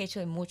 diplomados que he hecho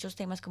de muchos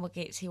temas, como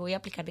que si voy a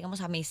aplicar,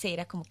 digamos, a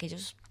mesera, como que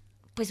ellos,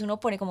 pues uno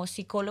pone como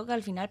psicóloga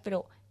al final,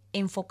 pero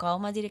enfocado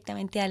más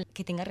directamente al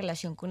que tenga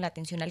relación con la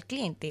atención al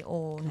cliente,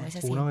 o no es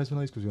así. Hubo una vez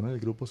una discusión en el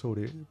grupo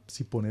sobre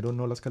si poner o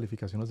no las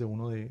calificaciones de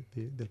uno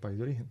del país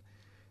de origen.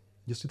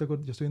 Yo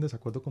estoy en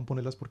desacuerdo con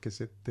ponerlas porque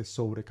se te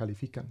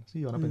sobrecalifican,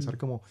 ¿sí? Van a pensar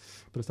como,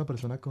 pero esta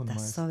persona con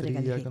Está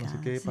maestría, con no sé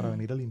qué, sí. para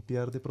venir a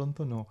limpiar de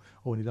pronto, no.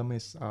 O venir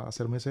a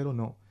ser mesero,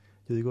 no.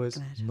 Yo digo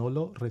Claro. no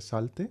lo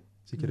resalte,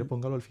 si quiere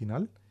póngalo al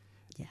final,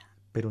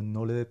 pero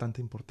no le dé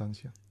tanta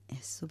importancia.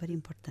 Es súper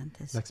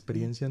importante eso. La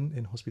experiencia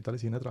en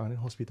hospitality, si viene a trabajar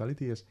en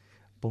hospitality, es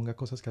ponga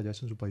cosas que haya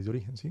hecho en su país de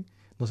origen, ¿sí?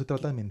 No se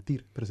trata de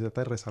mentir, pero se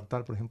trata de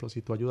resaltar. Por ejemplo,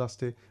 si tú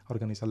ayudaste a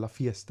organizar la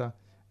fiesta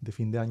de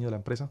fin de año de la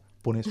empresa,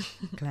 pon eso.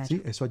 Claro.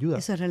 ¿Sí? Eso ayuda.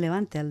 Eso es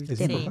relevante al tema.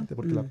 Es importante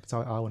porque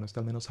bueno, este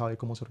al menos sabe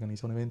cómo se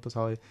organiza un evento,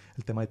 sabe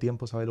el tema de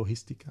tiempo, sabe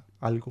logística,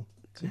 algo.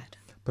 ¿sí? Claro.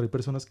 Pero hay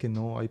personas que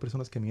no, hay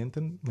personas que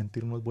mienten,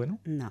 mentir no es bueno.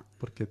 No.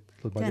 Porque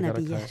los va a llegar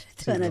a caer.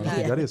 Te van a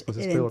pillar y después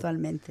es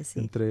eventualmente, peor. Sí.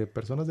 Entre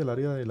personas del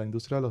área de la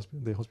industria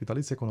de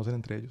hospitality se conocen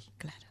entre ellos.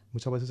 Claro.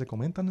 Muchas veces se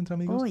comentan entre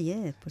amigos. Por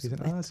dicen,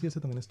 supuesto. sí, ese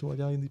también estuvo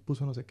allá y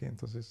puso no sé qué.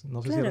 Entonces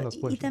no se cierran las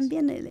puertas. Y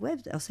también el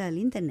web, o sea, el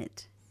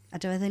internet. A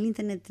través del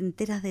internet te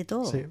enteras de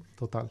todo. Sí,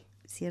 total.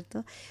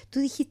 ¿Cierto? Tú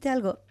dijiste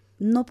algo,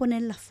 no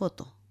poner la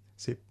foto.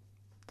 Sí.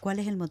 ¿Cuál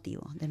es el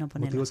motivo de no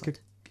poner la foto? El motivo es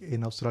que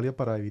en Australia,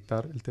 para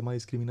evitar el tema de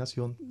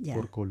discriminación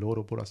por color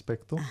o por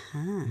aspecto,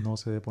 no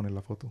se debe poner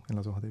la foto en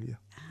las hojas de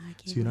vida.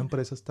 Si una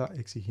empresa está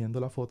exigiendo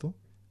la foto,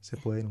 se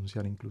puede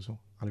denunciar incluso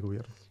al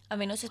gobierno. A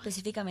menos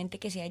específicamente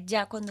que sea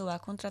ya cuando va a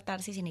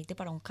contratarse y se necesite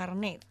para un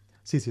carnet.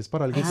 Sí, es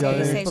para algo ya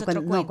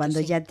de... cuando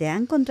ya te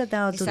han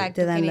contratado,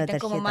 exacto, te dan la tarjeta.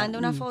 Como manda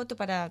una foto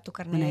para tu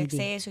carnet de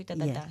acceso y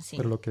Sí.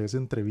 Pero lo que es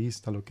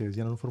entrevista, lo que es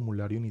llenar un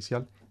formulario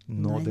inicial,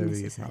 no debe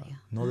ir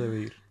nada. No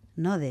debe ir.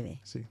 No debe.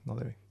 Sí, no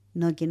debe.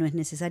 No que no es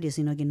necesario,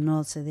 sino que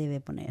no se debe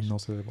poner. No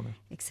se debe poner.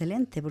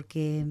 Excelente,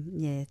 porque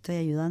estoy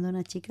ayudando a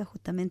una chica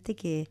justamente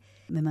que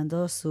me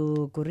mandó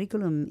su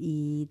currículum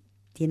y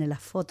tiene la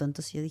foto.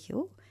 Entonces yo dije,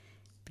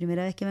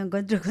 primera vez que me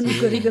encuentro con un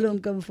currículum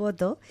con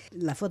foto.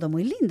 La foto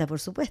muy linda, por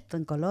supuesto,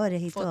 en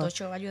colores y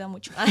Photoshop todo. ayuda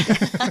mucho.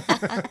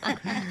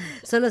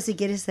 Solo si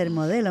quieres ser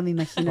modelo, me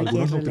imagino que es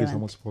relevante. Algunos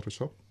utilizamos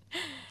Photoshop.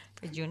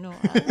 Pues yo no.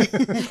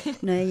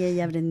 No, ella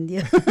ya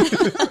aprendió.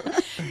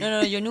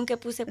 No, yo nunca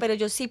puse, pero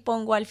yo sí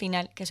pongo al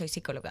final que soy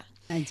psicóloga.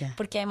 Ya.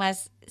 Porque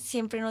además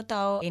siempre he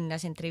notado en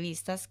las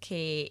entrevistas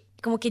que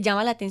como que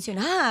llama la atención,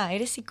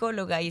 eres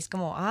psicóloga, y es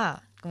como,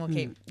 como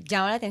que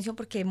llama la atención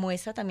porque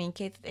muestra también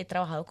que he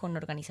trabajado con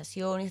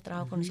organizaciones, he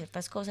trabajado con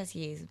ciertas cosas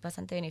y es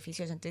bastante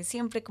beneficioso. Entonces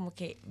siempre como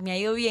que me ha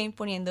ido bien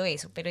poniendo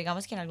eso, pero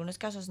digamos que en algunos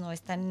casos no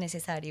es tan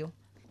necesario.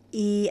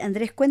 Y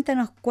Andrés,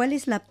 cuéntanos, ¿cuál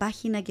es la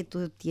página que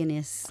tú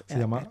tienes? Se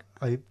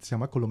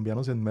llama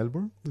Colombianos en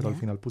Melbourne, pero al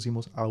final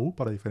pusimos AU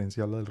para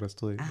diferenciarla del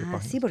resto de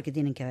páginas. Sí, porque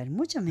tienen que haber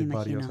muchas, me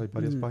imagino. Hay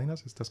varias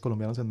páginas. Esta es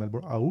Colombianos en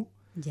Melbourne AU.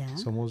 Ya.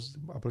 Somos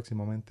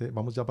aproximadamente,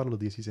 vamos ya para los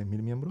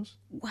 16,000 miembros.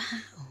 ¡Wow!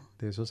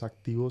 De esos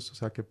activos, o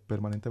sea, que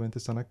permanentemente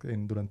están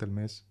durante el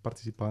mes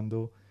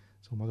participando,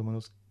 son más o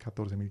menos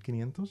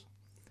 14,500.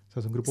 O sea,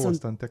 es un grupo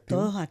bastante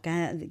activo. ¿Todos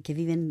acá, que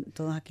viven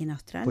todos aquí en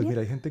Australia? Pues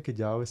mira, hay gente que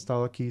ya ha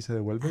estado aquí y se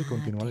devuelve y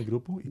continúa en el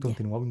grupo y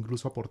continúa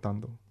incluso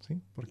aportando, ¿sí?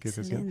 Porque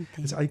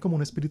hay como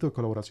un espíritu de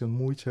colaboración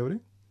muy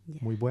chévere,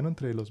 muy bueno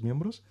entre los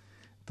miembros.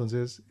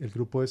 Entonces, el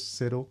grupo es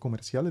cero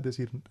comercial, es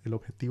decir, el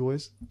objetivo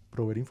es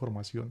proveer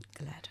información.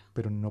 Claro.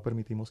 Pero no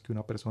permitimos que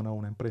una persona o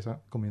una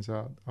empresa comience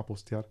a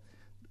postear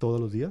todos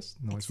los días,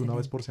 no es una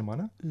vez por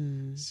semana.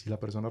 Si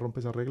la persona rompe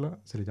esa regla,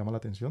 se le llama la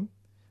atención,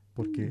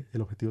 porque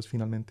el objetivo es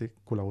finalmente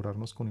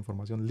colaborarnos con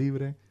información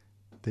libre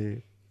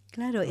de...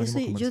 Claro, eso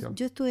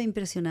yo estuve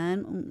impresionada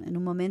en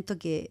un momento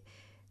que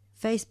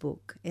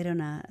Facebook era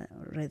una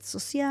red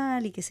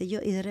social y qué sé yo,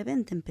 y de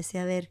repente empecé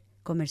a ver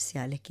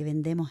comerciales, que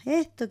vendemos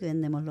esto, que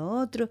vendemos lo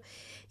otro,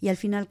 y al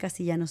final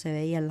casi ya no se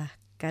veían las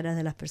caras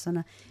de las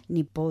personas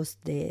ni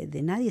post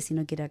de nadie,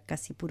 sino que era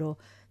casi puro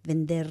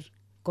vender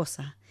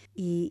cosas.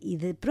 Y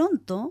de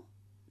pronto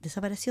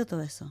desapareció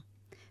todo eso.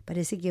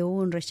 Parece que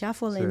hubo un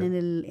reshuffle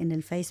en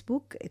el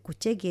Facebook.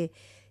 Escuché que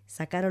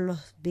sacaron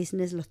los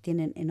business, los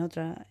tienen en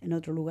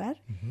otro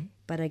lugar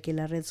para que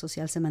la red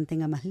social se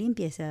mantenga más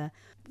limpia y sea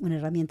una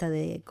herramienta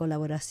de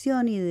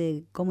colaboración y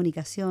de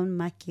comunicación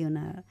más que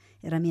una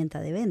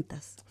herramienta de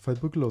ventas.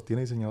 Facebook lo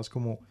tiene diseñado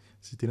como,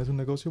 si tienes un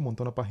negocio,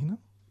 monta una página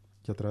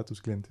y atrae a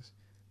tus clientes.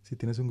 Si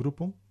tienes un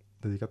grupo,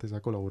 dedícate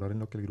a colaborar en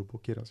lo que el grupo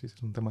quiera. Si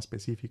es un tema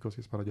específico,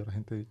 si es para ayudar a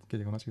gente que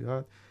llega a una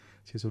ciudad,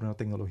 si es sobre una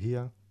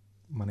tecnología,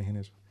 manejen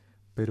eso.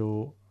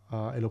 Pero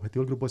el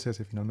objetivo del grupo es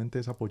ese, finalmente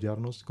es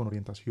apoyarnos con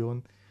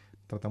orientación.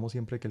 Tratamos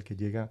siempre que el que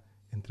llega,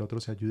 entre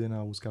otros, se ayuden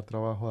a buscar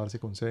trabajo, a darse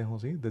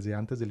consejos, ¿sí? Desde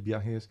antes del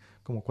viaje es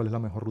como cuál es la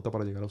mejor ruta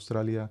para llegar a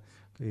Australia,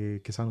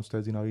 qué saben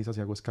ustedes de una visa,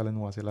 si hago escala en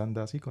Nueva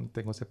Zelanda, ¿sí?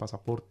 Tengo este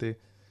pasaporte.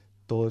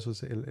 Todo eso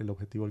es el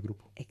objetivo del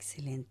grupo.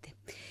 Excelente.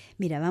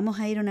 Mira, vamos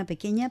a ir a una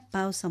pequeña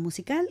pausa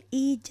musical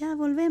y ya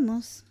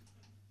volvemos.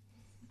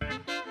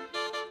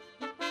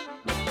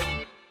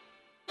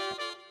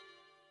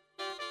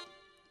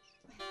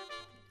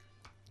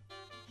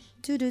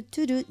 turu,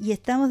 turu. Y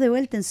estamos de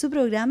vuelta en su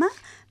programa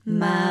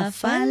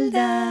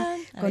Mafalda.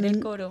 A ver el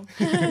coro.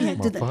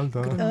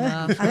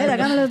 Mafalda. A ver,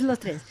 hagámoslo los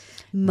tres.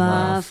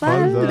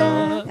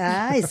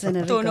 Mafalda. Ay,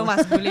 suena rico. Tono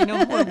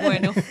masculino muy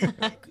bueno.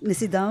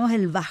 Necesitábamos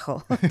el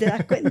bajo, ¿te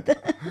das cuenta?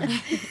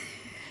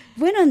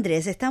 Bueno,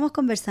 Andrés, estamos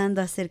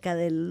conversando acerca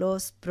de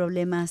los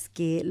problemas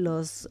que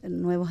los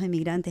nuevos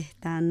emigrantes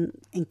están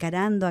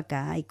encarando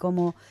acá y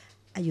cómo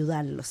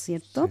ayudarlos,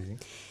 ¿cierto? Sí.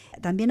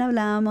 También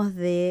hablábamos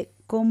de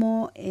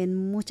cómo en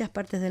muchas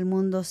partes del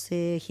mundo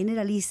se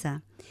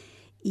generaliza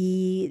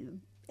y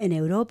en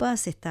Europa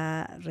se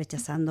está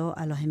rechazando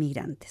a los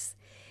emigrantes.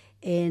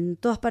 En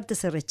todas partes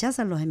se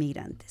rechazan los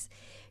emigrantes,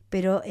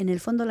 pero en el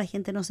fondo la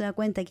gente no se da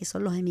cuenta que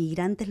son los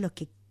emigrantes los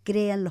que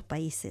crean los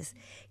países,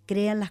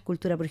 crean las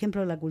culturas. Por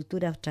ejemplo, la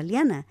cultura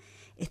australiana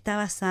está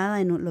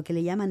basada en lo que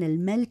le llaman el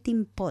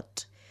melting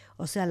pot,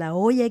 o sea, la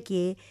olla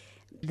que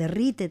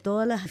derrite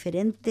todas las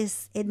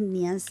diferentes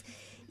etnias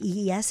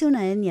y hace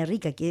una etnia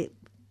rica, que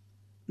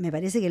me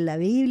parece que en la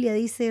Biblia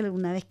dice,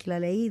 una vez que la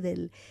leí,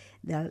 de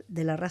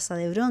la raza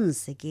de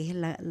bronce, que es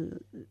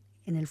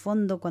en el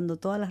fondo cuando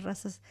todas las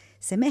razas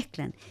se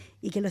mezclan,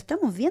 y que lo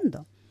estamos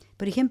viendo.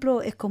 Por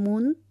ejemplo, es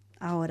común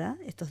ahora,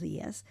 estos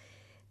días,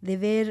 de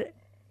ver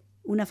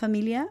una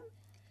familia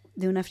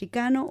de un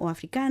africano o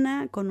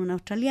africana con un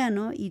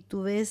australiano, y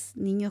tú ves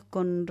niños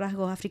con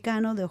rasgos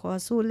africanos, de ojos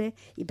azules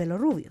y pelo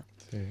rubio.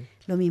 Sí.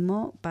 Lo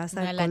mismo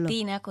pasa Una con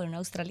latina con un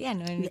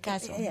australiano, en mi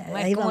caso.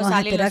 ahí ¿Cómo vamos a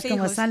salen esperar los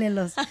cómo hijos? salen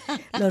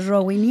los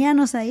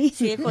rowenianos ahí.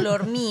 Sí, de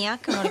color mía,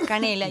 color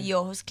canela y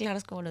ojos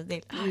claros como los de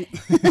él. Ay,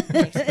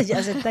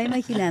 Ya se está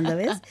imaginando,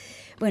 ¿ves?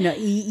 Bueno,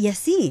 y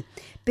así.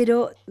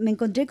 Pero me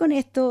encontré con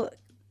esto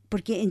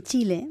porque en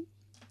Chile,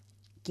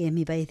 que es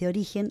mi país de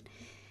origen,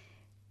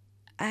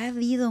 ha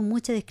habido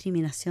mucha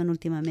discriminación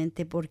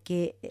últimamente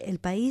porque el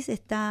país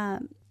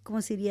está,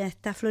 ¿cómo se diría?,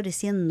 está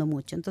floreciendo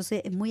mucho.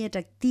 Entonces es muy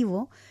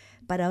atractivo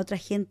para otra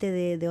gente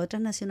de otras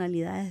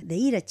nacionalidades de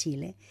ir a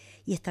Chile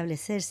y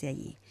establecerse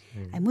allí.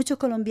 Hay muchos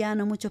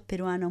colombianos, muchos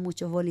peruanos,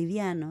 muchos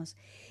bolivianos,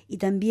 y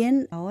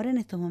también ahora en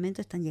estos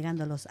momentos están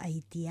llegando los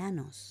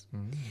haitianos.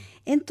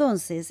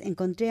 Entonces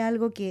encontré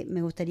algo que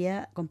me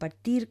gustaría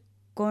compartir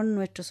con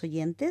nuestros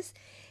oyentes.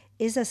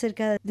 Es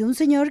acerca de un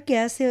señor que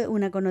hace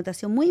una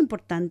connotación muy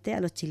importante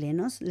a los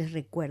chilenos, les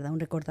recuerda, un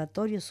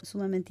recordatorio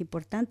sumamente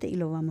importante, y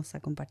lo vamos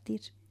a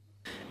compartir.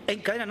 En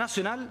cadena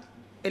nacional,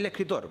 el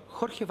escritor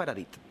Jorge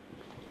Baradit.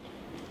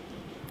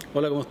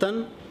 Hola, ¿cómo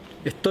están?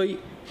 Estoy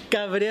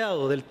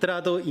cabreado del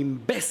trato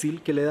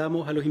imbécil que le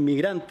damos a los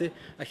inmigrantes,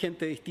 a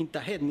gente de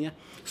distintas etnias.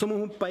 Somos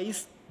un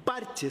país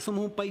parche,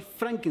 somos un país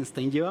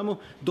Frankenstein. Llevamos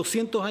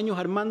 200 años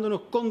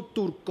armándonos con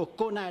turcos,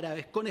 con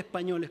árabes, con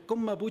españoles,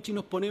 con mapuche, y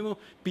nos ponemos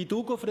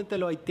pitucos frente a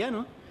los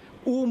haitianos.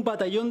 Hubo un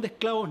batallón de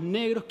esclavos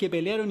negros que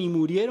pelearon y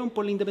murieron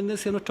por la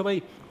independencia de nuestro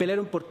país.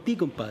 Pelearon por ti,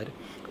 compadre.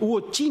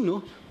 Hubo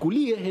chinos,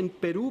 culíes en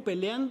Perú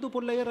peleando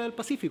por la guerra del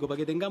Pacífico para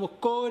que tengamos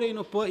cobre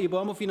y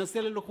podamos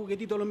financiarles los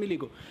juguetitos a los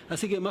milicos.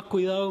 Así que más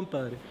cuidado,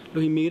 compadre.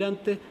 Los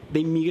inmigrantes, de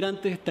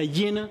inmigrantes está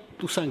llena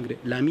tu sangre,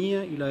 la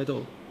mía y la de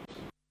todos.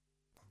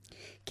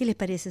 ¿Qué les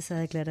parece esa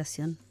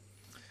declaración?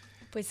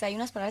 Pues hay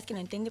unas palabras que no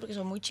entiendo porque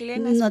son muy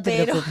chilenas, No te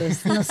pero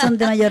preocupes, no son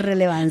de mayor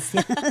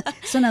relevancia,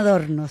 son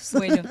adornos.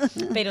 bueno,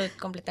 pero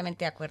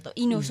completamente de acuerdo.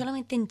 Y no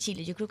solamente en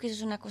Chile, yo creo que eso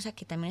es una cosa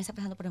que también está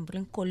pasando, por ejemplo,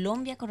 en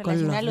Colombia con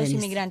relación a los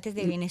inmigrantes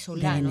de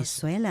venezolanos. De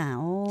Venezuela,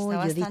 Está yo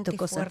he visto bastante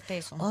cosas fuerte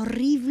eso.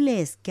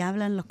 horribles que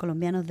hablan los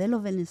colombianos de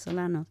los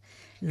venezolanos.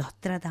 Los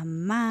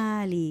tratan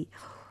mal y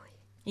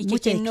Y que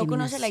mucha quien no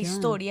conoce la discriminación.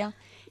 historia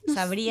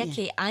sabría sé.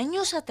 que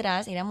años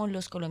atrás éramos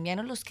los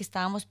colombianos los que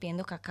estábamos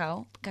pidiendo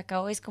cacao.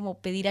 Cacao es como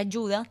pedir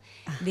ayuda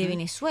de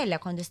Venezuela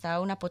cuando estaba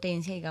una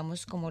potencia,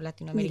 digamos, como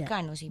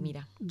latinoamericanos. Y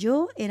mira,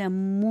 Yo era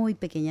muy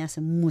pequeña hace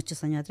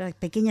muchos años atrás,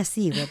 pequeña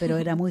sigo, pero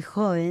era muy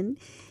joven.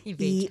 Y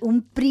bella.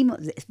 un primo,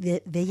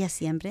 bella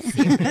siempre,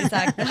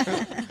 exacto.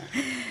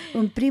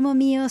 un primo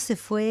mío se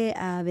fue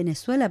a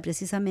Venezuela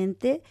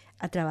precisamente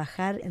a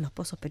trabajar en los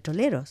pozos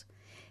petroleros.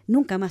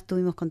 Nunca más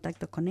tuvimos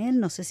contactos con él,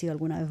 no sé si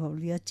alguna vez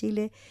volvió a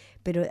Chile,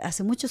 pero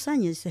hace muchos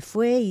años se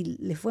fue y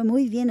le fue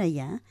muy bien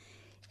allá.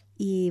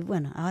 Y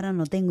bueno, ahora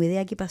no tengo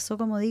idea qué pasó,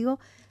 como digo,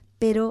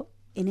 pero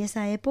en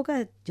esa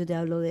época, yo te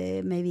hablo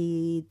de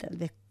maybe tal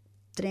vez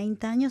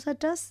 30 años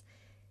atrás,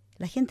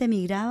 la gente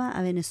emigraba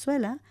a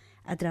Venezuela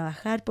a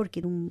trabajar porque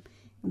era un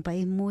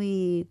país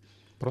muy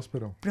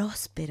Próspero.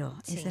 próspero,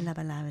 Sí. esa es la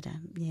palabra.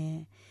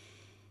 Yeah.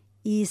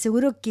 Y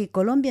seguro que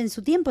Colombia en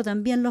su tiempo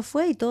también lo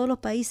fue, y todos los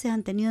países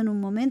han tenido en un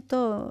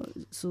momento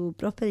su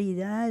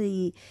prosperidad,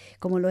 y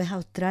como lo es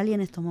Australia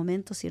en estos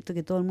momentos, cierto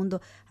que todo el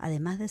mundo,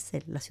 además de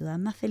ser la ciudad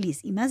más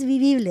feliz y más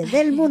vivible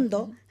del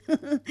mundo,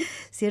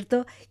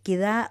 cierto, que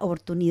da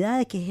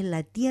oportunidades, que es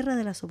la tierra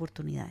de las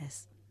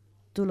oportunidades.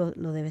 Tú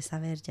lo debes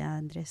saber ya,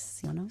 Andrés,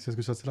 ¿sí o no? Si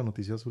escuchaste las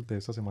noticias de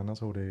esta semana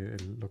sobre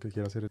lo que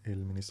quiere hacer el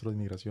ministro de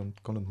Inmigración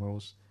con los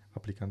nuevos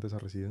aplicantes a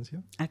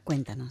residencia,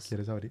 Cuéntanos.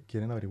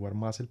 quieren averiguar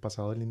más el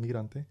pasado del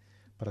inmigrante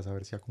para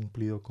saber si ha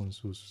cumplido con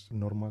sus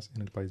normas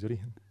en el país de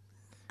origen.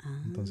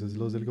 Entonces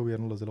los del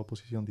gobierno, los de la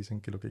oposición dicen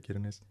que lo que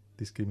quieren es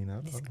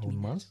discriminar aún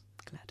más,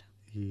 Claro.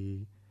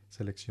 y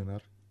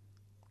seleccionar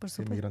Por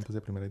supuesto. inmigrantes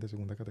de primera y de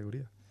segunda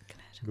categoría.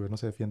 Claro. El gobierno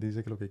se defiende y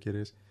dice que lo que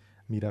quiere es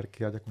mirar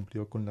que haya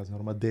cumplido con las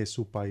normas de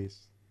su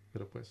país.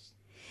 Pero pues...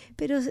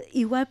 Pero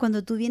igual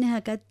cuando tú vienes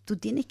acá, tú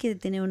tienes que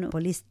tener un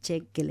police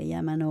check que le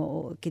llaman,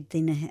 o que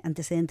tienes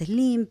antecedentes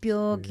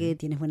limpios, Sí. que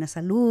tienes buena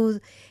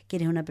salud, que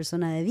eres una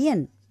persona de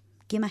bien.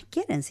 ¿Qué más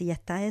quieren si ya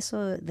está eso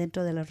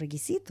dentro de los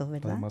requisitos,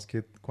 verdad? Además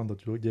que cuando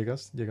tú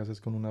llegas es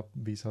con una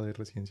visa de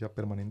residencia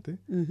permanente,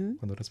 Ujú.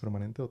 cuando eres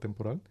permanente o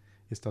temporal,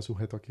 y estás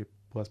sujeto a que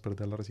puedas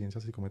perder la residencia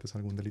si cometes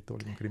algún delito o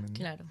algún crimen. ¿no?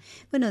 Claro.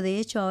 Bueno, de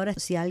hecho ahora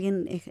si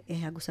alguien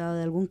es acusado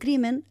de algún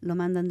crimen, lo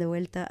mandan de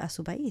vuelta a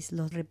su país,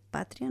 los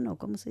repatrian, o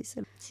 ¿cómo se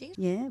dice? Sí.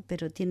 Yeah,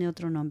 pero tiene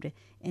otro nombre.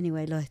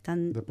 Anyway, los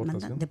están ¿Deportación?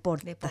 mandando.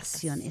 Deportación,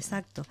 Deportación.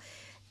 exacto.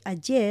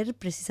 Ayer,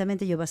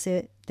 precisamente,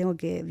 tengo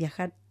que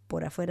viajar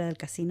por afuera del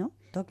casino,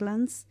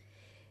 Docklands,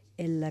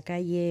 en la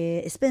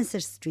calle Spencer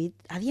Street.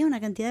 Había una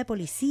cantidad de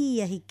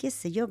policías y qué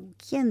sé yo,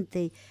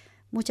 gente,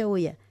 mucha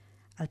bulla.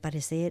 Al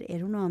parecer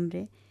era un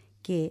hombre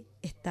que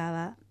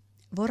estaba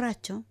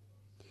borracho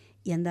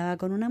y andaba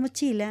con una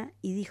mochila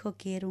y dijo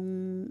que era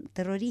un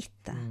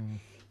terrorista.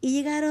 Y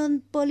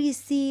llegaron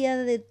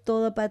policías de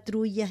todas,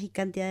 patrullas y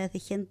cantidades de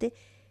gente,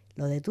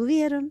 lo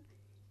detuvieron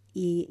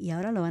y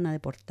ahora lo van a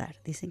deportar.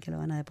 Dicen que lo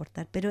van a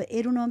deportar. Pero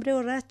era un hombre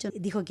borracho.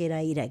 Dijo que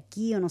era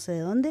iraquí o no sé de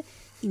dónde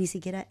y ni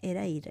siquiera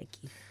era iraquí.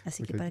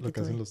 Así que Lo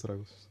que hacen los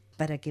tragos.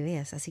 para que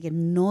veas. Así que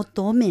no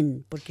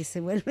tomen porque se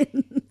vuelven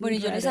Bueno,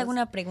 yo les raros. hago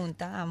una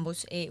pregunta a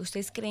ambos.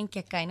 ¿Ustedes creen que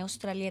acá en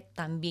Australia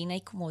también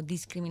hay como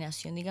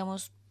discriminación,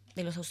 digamos,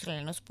 de los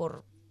australianos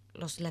por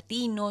los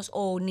latinos,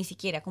 o ni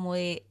siquiera como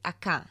de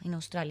acá en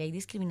Australia hay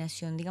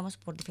discriminación, digamos,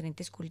 por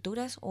diferentes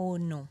culturas o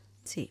no?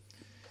 Sí.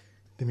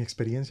 De mi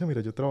experiencia,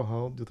 mira, yo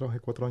trabajé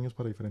 4 años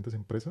para diferentes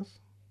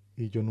empresas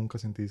y yo nunca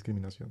sentí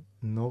discriminación.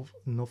 No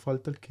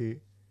falta el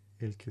que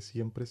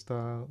siempre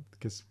está,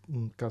 que es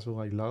un caso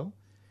aislado,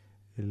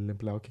 el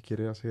empleado que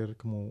quiere hacer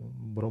como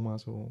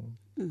bromas o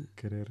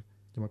querer.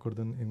 Yo me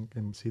acuerdo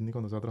en Sydney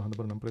cuando estaba trabajando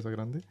para una empresa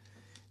grande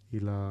y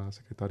la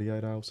secretaria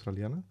era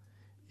australiana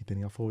y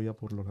tenía fobia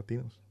por los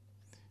latinos.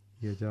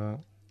 Y yo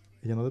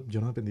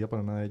no dependía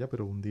para nada de ella,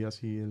 pero un día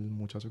sí el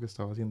muchacho que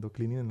estaba haciendo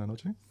cleaning en la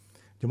noche,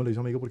 yo me lo hice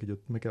amigo porque yo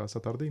me quedaba hasta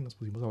tarde y nos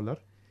pusimos a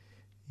hablar.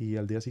 Y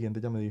al día siguiente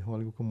ella me dijo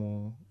algo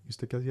como, ¿y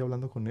usted qué hacía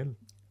hablando con él?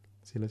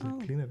 Si él es el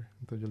cleaner.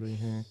 Entonces yo le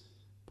dije,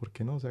 ¿por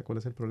qué no? O sea, ¿cuál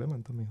es el problema?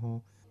 Entonces me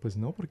dijo, pues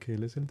no, porque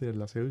él es el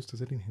del aseo y usted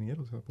es el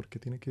ingeniero. O sea, ¿por qué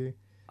tiene que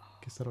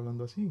estar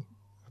hablando así?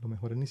 A lo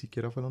mejor él ni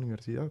siquiera fue a la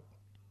universidad.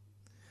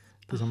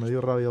 Entonces me dio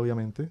rabia,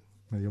 obviamente.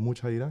 Me dio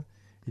mucha ira.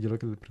 Y yo lo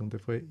que le pregunté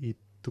fue, ¿y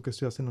tú qué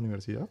estudiaste en la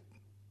universidad?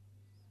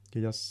 Y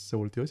ella se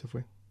volteó y se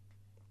fue.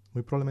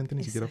 Muy probablemente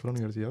ni siquiera fue a la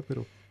universidad,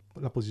 pero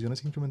la posición es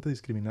simplemente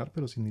discriminar,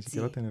 pero sin ni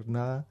siquiera tener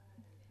nada.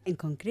 En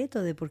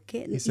concreto de por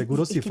qué. Y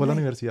seguro si que fue a la no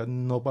hay- universidad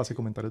no va a hacer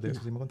comentarios de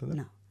eso, ¿sí me va a entender?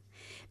 No.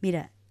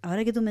 Mira,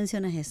 ahora que tú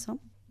mencionas eso,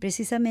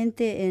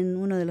 precisamente en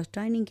uno de los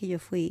trainings que yo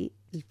fui,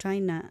 el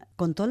trainer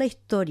contó la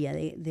historia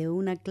de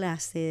una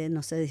clase,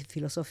 no sé, de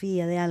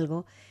filosofía, de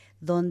algo,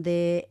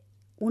 donde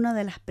una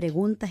de las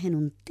preguntas en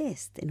un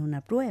test, en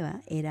una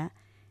prueba, era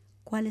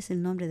 ¿cuál es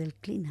el nombre del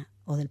cleaner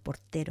o del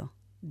portero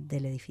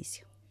del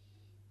edificio?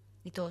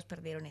 Y todos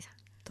perdieron esa.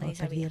 Todos Nadie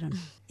sabía. perdieron.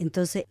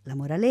 Entonces, la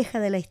moraleja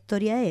de la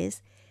historia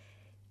es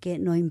que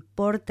no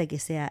importa que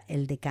sea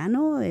el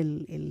decano,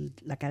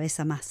 la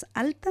cabeza más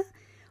alta,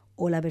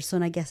 o la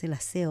persona que hace el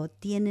aseo,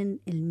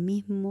 tienen el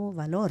mismo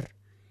valor.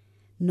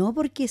 No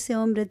porque ese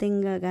hombre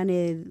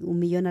gane 1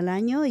 millón al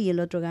año y el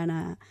otro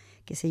gana,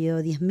 qué sé yo,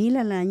 10.000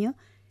 al año.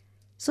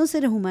 Son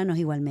seres humanos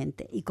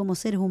igualmente. Y como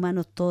seres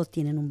humanos todos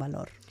tienen un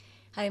valor.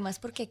 Además,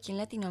 porque aquí en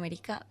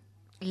Latinoamérica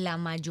la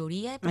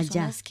mayoría de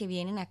personas que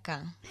vienen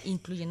acá,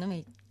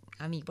 incluyéndome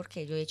a mí,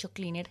 porque yo he hecho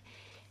cleaner,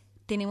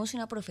 tenemos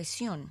una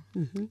profesión.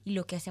 Y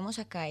lo que hacemos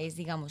acá es,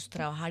 digamos,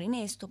 trabajar en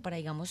esto para,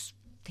 digamos,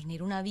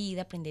 tener una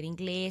vida, aprender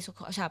inglés,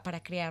 o sea,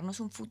 para crearnos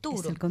un futuro.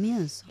 Es el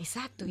comienzo.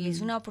 Exacto, y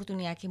es una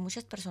oportunidad que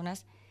muchas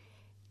personas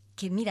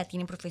que, mira,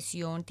 tienen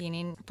profesión,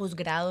 tienen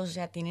posgrados, o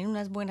sea, tienen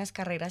unas buenas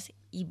carreras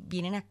y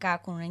vienen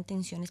acá con una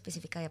intención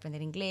específica de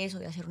aprender inglés o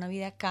de hacer una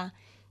vida acá,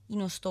 y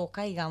nos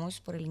toca,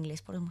 digamos, por el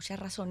inglés, por muchas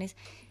razones,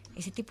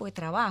 ese tipo de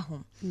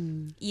trabajo.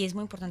 Y es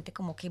muy importante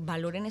como que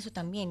valoren eso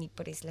también, y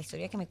pues la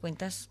historia que me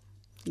cuentas...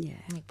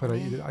 Yeah. me Pero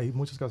pone- hay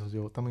muchos casos.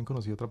 Yo también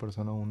conocí a otra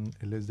persona,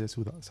 él es de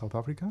South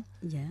Africa,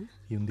 Yeah.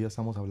 y un día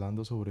estamos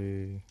hablando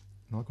sobre,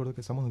 no me acuerdo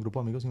que estamos en un grupo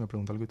de amigos y me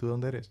preguntó algo, ¿y tú de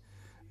dónde eres?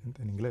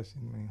 En inglés.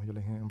 Y me dijo, yo le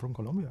dije, I'm from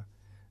Colombia.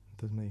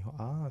 Entonces me dijo,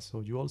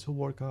 so you also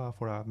work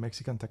for a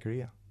Mexican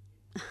taqueria.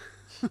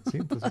 Sí,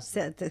 O entonces,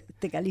 sea,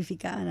 te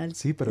calificaban al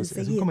sí, pero es un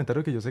enseguida.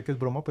 comentario que yo sé que es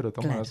broma, pero de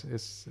todas Claro. maneras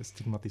es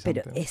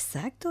estigmatizante. Pero ¿no?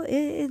 exacto,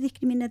 es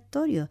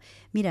discriminatorio.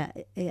 Mira,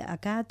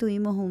 acá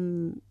tuvimos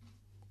un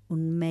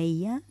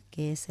Meya,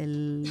 que es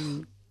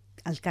el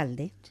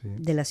alcalde Sí.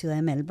 de la ciudad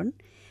de Melbourne,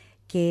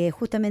 que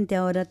justamente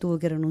ahora tuvo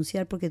que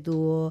renunciar porque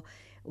tuvo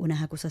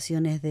unas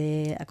acusaciones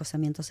de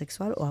acosamiento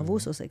sexual o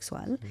abuso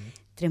sexual. Sí.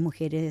 3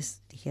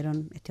 mujeres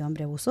dijeron, este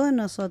hombre abusó de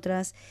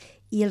nosotras,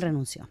 y él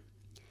renunció.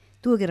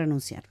 Tuvo que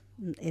renunciar.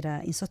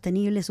 Era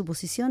insostenible su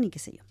posición y qué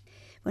sé yo.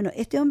 Bueno,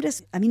 este hombre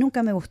a mí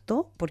nunca me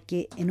gustó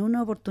porque en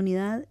una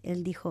oportunidad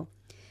él dijo,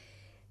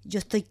 yo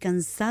estoy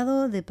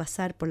cansado de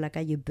pasar por la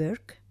calle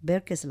Burke.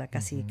 Burke es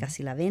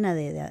casi la vena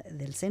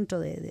del centro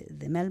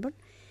de Melbourne,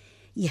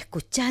 y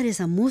escuchar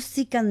esa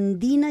música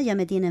andina ya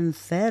me tiene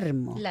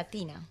enfermo.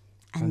 Latina.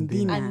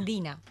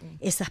 Andina.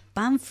 Esas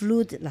pan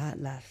flute,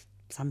 las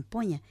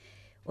zampoñas.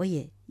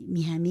 Oye,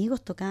 mis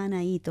amigos tocaban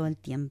ahí todo el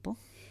tiempo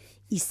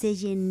y se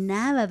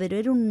llenaba, pero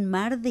era un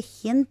mar de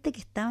gente que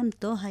estaban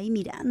todos ahí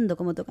mirando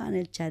cómo tocaban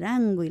el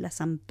charango y la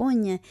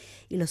zampoña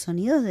y los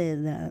sonidos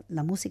de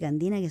la música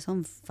andina, que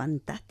son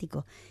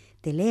fantásticos,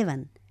 te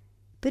elevan.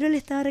 Pero él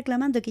estaba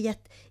reclamando que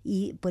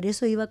y por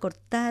eso iba a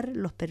cortar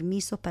los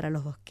permisos para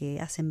los que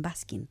hacen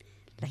busking,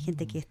 la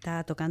gente que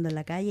está tocando en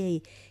la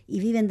calle y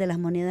viven de las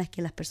monedas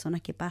que las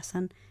personas que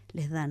pasan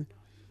les dan.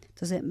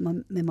 Entonces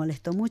me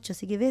molestó mucho,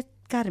 así que ves,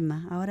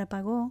 karma, ahora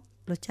pagó,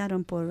 lo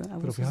echaron por abuso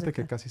Pero fíjate sexual.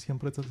 que casi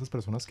siempre esas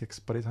personas que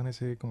expresan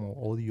ese como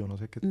odio, no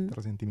sé qué,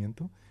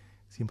 resentimiento,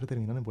 siempre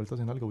terminan envueltas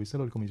en algo. ¿Viste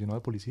lo del comisionado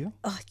de policía?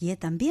 Oye,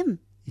 también.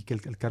 Y que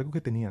el cargo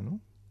que tenía, ¿no?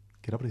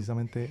 Que era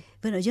precisamente...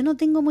 Bueno, yo no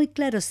tengo muy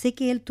claro, sé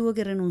que él tuvo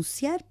que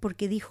renunciar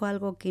porque dijo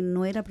algo que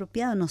no era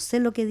apropiado, no sé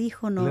lo que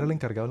dijo, no. Él era el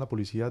encargado en la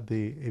policía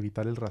de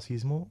evitar el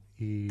racismo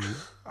y...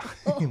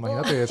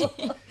 imagínate eso.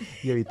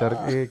 Y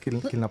evitar que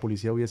en la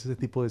policía hubiese ese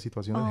tipo de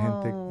situaciones,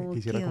 gente que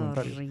hiciera qué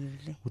comentarios.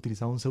 horrible.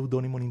 Utilizaba un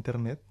seudónimo en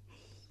internet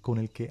con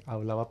el que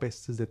hablaba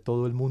pestes de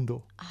todo el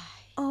mundo.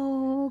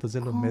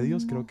 Entonces los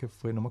medios, creo que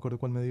fue, no me acuerdo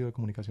cuál medio de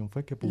comunicación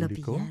fue, que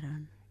publicó. Lo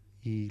pillaron.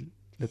 Y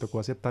le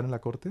tocó aceptar en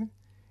la corte.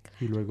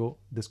 Y luego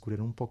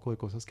descubrieron un poco de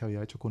cosas que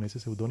había hecho con ese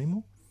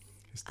seudónimo.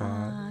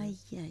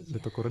 Le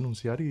tocó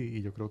renunciar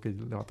y yo creo que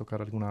le va a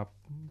tocar alguna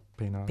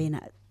pena.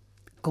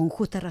 Con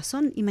justa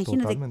razón.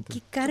 Imagínate Totalmente.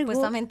 qué cargo.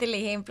 Supuestamente el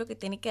ejemplo que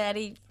tiene que dar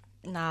y...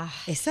 nah.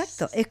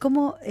 Exacto. Es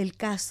como el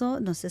caso,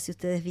 no sé si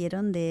ustedes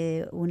vieron,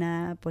 de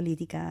una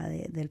política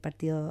del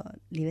Partido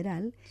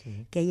Liberal,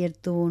 Sí. que ayer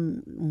tuvo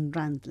un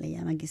rant, le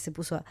llaman, que se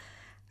puso a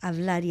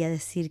hablar y a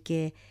decir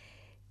que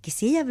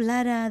si ella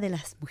hablara de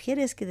las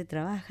mujeres que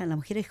trabajan, las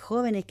mujeres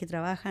jóvenes que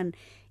trabajan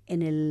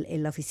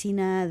en la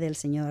oficina del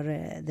señor,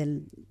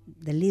 del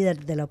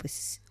líder de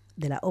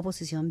la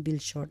oposición, Bill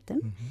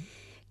Shorten,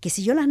 que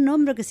si yo las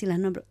nombro,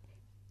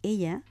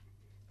 ella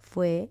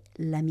fue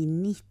la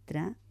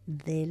ministra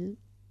de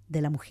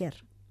la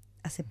mujer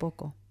hace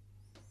poco,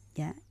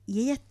 ¿ya?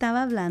 Y ella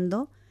estaba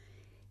hablando,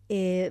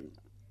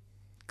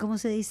 ¿cómo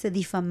se dice?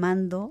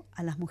 Difamando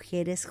a las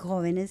mujeres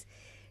jóvenes,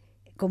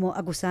 como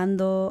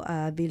acusando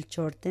a Bill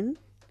Shorten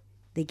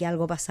de que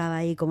algo pasaba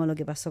ahí, como lo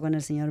que pasó con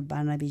el señor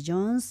Barnaby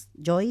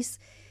Joyce,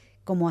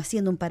 como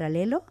haciendo un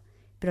paralelo,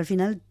 pero al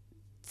final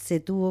se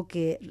tuvo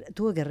que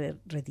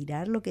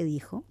retirar lo que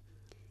dijo,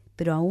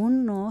 pero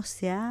aún no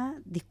se ha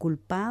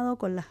disculpado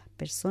con las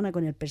personas,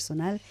 con el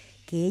personal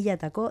que ella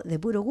atacó de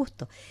puro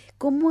gusto.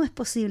 ¿Cómo es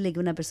posible que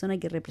una persona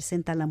que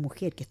representa a la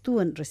mujer, que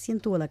recién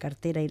tuvo la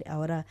cartera y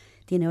ahora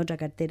tiene otra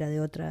cartera de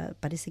otra,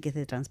 parece que es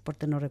de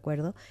transporte, no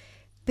recuerdo,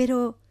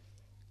 pero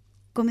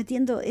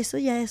cometiendo eso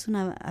ya es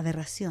una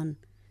aberración,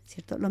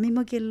 ¿cierto? Lo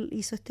mismo que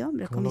hizo este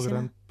hombre, el ¿Cómo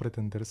comisionado. logran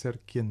pretender ser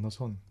quien no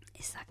son?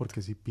 Exacto.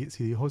 Porque si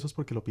dijo eso es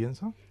porque lo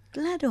piensa.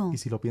 Claro. Y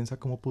si lo piensa,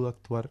 ¿cómo pudo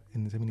actuar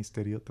en ese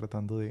ministerio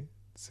tratando de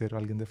ser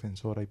alguien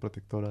defensora y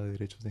protectora de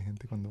derechos de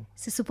gente cuando...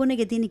 Se supone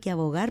que tiene que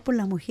abogar por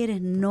las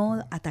mujeres,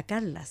 no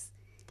atacarlas.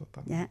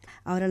 Totalmente. ¿Ya?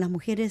 Ahora, a las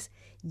mujeres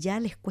ya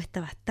les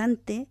cuesta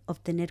bastante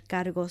obtener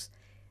cargos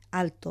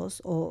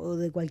altos o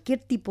de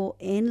cualquier tipo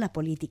en la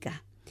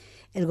política.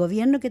 El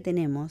gobierno que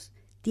tenemos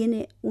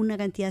tiene una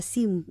cantidad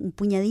así, un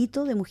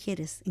puñadito de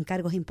mujeres en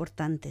cargos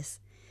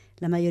importantes.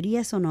 La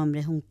mayoría son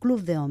hombres, un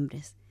club de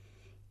hombres.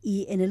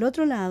 Y en el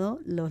otro lado,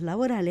 los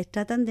laborales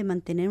tratan de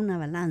mantener una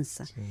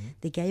balanza, Sí.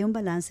 de que haya un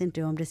balance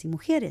entre hombres y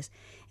mujeres.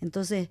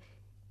 Entonces,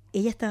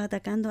 ella estaba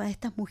atacando a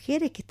estas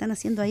mujeres que están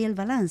haciendo ahí el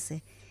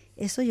balance.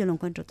 Eso yo lo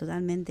encuentro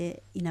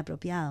totalmente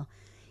inapropiado.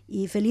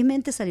 Y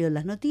felizmente salió en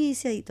las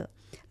noticias y todo.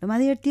 Lo más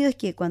divertido es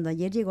que cuando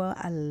ayer llegó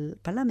al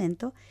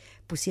Parlamento,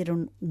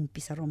 pusieron un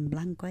pizarrón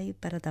blanco ahí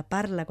para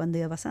taparla cuando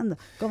iba pasando.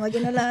 Como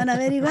que no la van a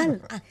ver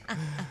igual.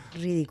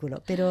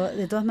 Ridículo. Pero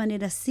de todas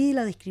maneras sí,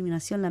 la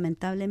discriminación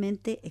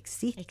lamentablemente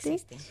existe.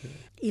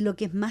 Y lo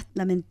que es más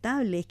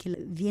lamentable es que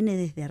viene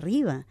desde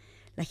arriba.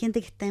 La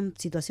gente que está en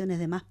situaciones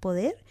de más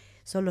poder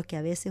son los que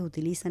a veces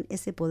utilizan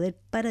ese poder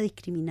para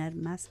discriminar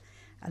más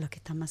a los que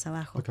están más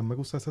abajo. Lo que a mí me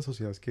gusta de esta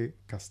sociedad es que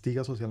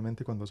castiga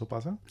socialmente cuando eso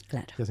pasa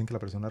Claro. y hacen que la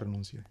persona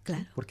renuncie.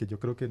 Claro. Porque yo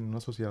creo que en una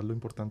sociedad lo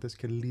importante es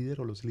que el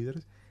líder o los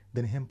líderes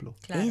den ejemplo.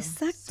 Claro. Si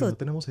Exacto. no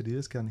tenemos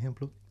líderes que dan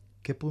ejemplo,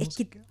 ¿qué podemos Es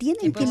que tienen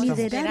que podemos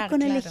liderar esperar?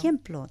 con el Claro.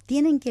 ejemplo.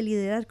 Tienen que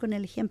liderar con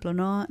el ejemplo.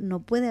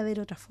 No puede haber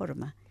otra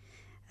forma.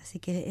 Así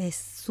que es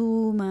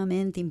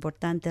sumamente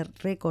importante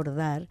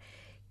recordar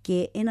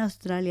que en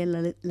Australia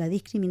la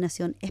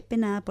discriminación es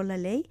penada por la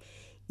ley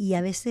y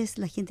a veces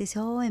la gente dice,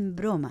 oh, en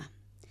broma.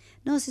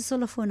 No, si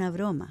solo fue una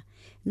broma.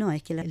 No,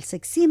 es que el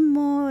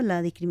sexismo,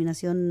 la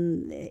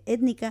discriminación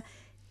étnica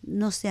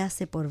no se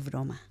hace por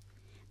broma.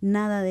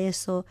 Nada de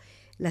eso.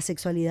 La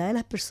sexualidad de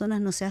las personas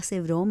no se hace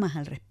bromas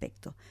al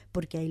respecto,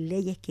 porque hay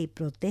leyes que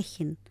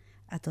protegen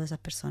a todas esas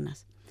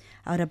personas.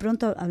 Ahora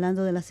pronto,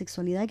 hablando de la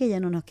sexualidad, que ya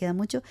no nos queda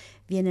mucho,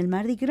 viene el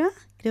Mardi Gras,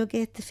 creo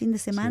que este fin de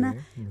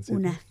semana, Sí,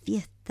 una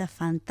fiesta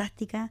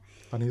fantástica.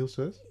 ¿Han ido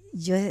ustedes?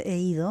 Yo he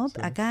ido, Sí.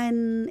 acá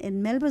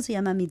en Melbourne se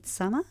llama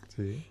Midsummer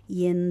Sí.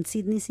 y en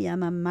Sydney se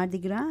llama Mardi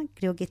Gras,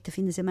 creo que este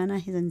fin de semana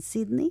es en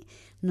Sydney,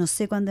 no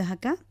sé cuándo es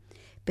acá,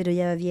 pero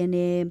ya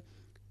viene,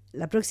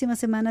 la próxima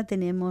semana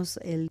tenemos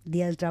el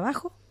Día del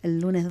Trabajo, el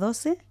lunes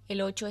 12,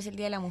 El 8 es el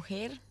Día de la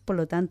Mujer. por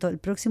lo tanto el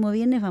próximo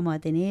viernes vamos a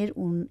tener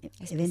un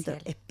evento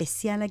Especial.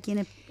 especial aquí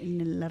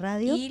en la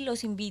radio. Y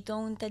los invito a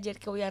un taller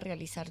que voy a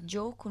realizar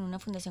yo con una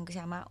fundación que se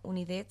llama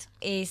Unidet.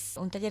 Es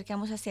un taller que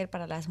vamos a hacer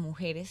para las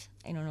mujeres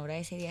en honor a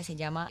ese día. Se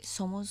llama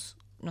Somos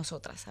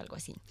Nosotras, algo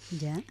así.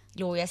 Ya.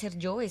 Lo voy a hacer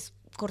yo, es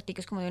cortico,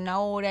 es como de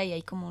 1 hora y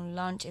hay como un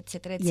lunch,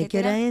 etcétera, ¿Y a qué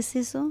hora etcétera. es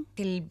eso?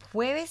 El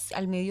jueves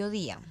al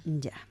mediodía.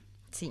 Ya.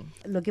 Sí.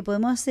 Lo que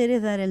podemos hacer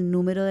es dar el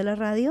número de la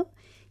radio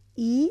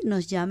y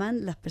nos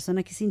llaman las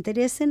personas que se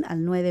interesen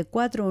al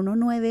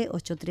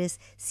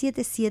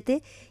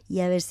 9419-8377 y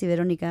a ver si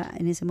Verónica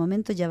en ese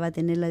momento ya va a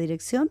tener la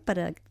dirección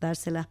para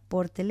dárselas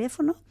por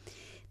teléfono.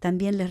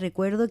 También les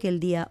recuerdo que el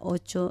día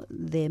 8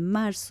 de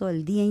marzo,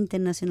 el Día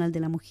Internacional de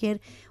la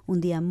Mujer,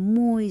 un día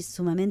muy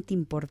sumamente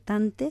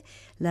importante,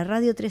 la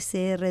Radio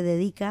 13R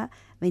dedica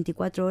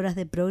 24 horas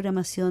de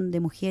programación de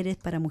mujeres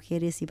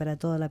y para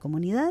toda la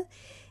comunidad.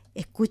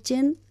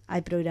 Escuchen,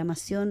 hay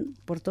programación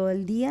por todo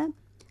el día.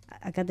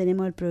 Acá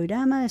tenemos el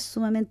programa, es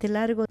sumamente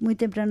largo, muy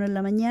temprano en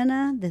la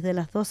mañana, desde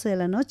las 12 de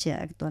la noche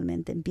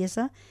actualmente.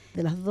 Empieza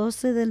de las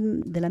 12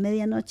 de la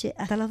medianoche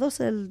hasta las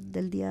 12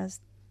 del día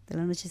de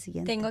la noche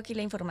siguiente. Tengo aquí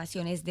la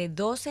información, es de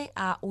 12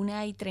 a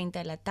 1:30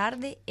 de la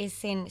tarde,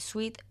 es en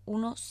Suite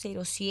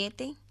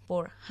 107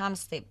 por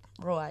Hampstead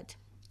Road.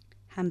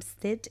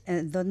 Hampstead,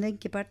 ¿dónde, en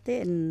qué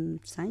parte? ¿En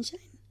Sunshine?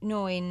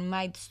 No, en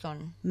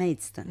Maidstone.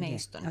 Maidstone.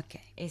 Maidstone. Ok.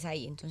 Es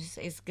ahí, entonces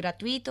es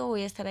gratuito,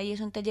 voy a estar ahí,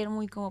 es un taller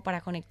muy como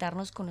para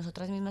conectarnos con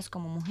nosotras mismas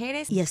como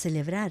mujeres. Y a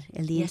celebrar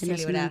el Día Y a Internacional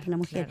celebrar, de la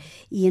Mujer. claro.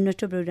 Y en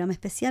nuestro programa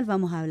especial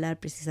vamos a hablar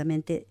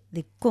precisamente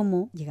de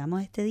cómo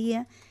llegamos a este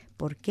día,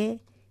 por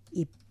qué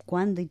y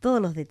cuándo y todos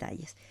los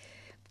detalles.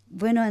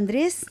 Bueno,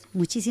 Andrés,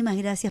 muchísimas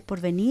gracias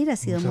por venir. Ha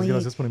sido Muchas muy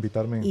gracias por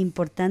invitarme.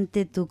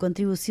 importante tu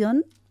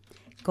contribución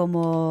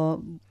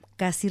como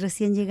casi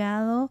recién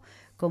llegado,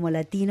 como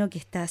latino que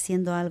está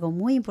haciendo algo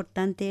muy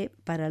importante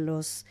para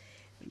los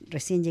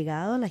recién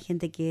llegados, la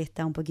gente que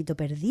está un poquito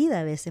perdida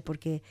a veces,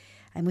 porque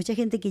hay mucha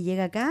gente que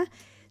llega acá,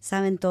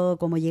 saben todo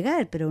cómo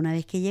llegar, pero una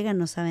vez que llegan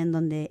no saben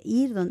dónde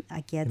ir,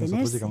 a qué Y atenerse.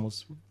 nosotros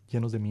llegamos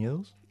llenos de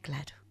miedos,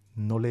 Claro,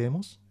 no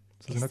leemos.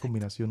 Es una Exacto.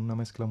 combinación, una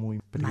mezcla muy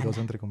peligrosa,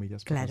 Mala. entre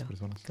comillas, para claro, las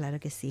personas. claro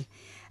que sí.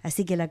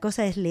 Así que la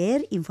cosa es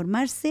leer,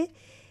 informarse.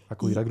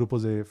 Acudir Y- a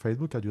grupos de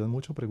Facebook que ayudan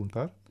mucho a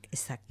preguntar y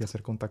Exacto,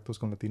 hacer contactos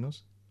con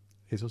latinos.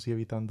 Eso sí,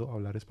 evitando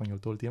hablar español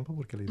todo el tiempo,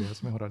 porque la idea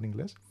es mejorar el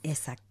inglés,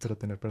 exacto. pero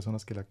tener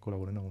personas que la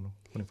colaboren a uno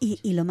con Y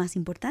información. lo más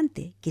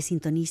importante, que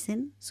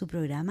sintonicen su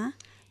programa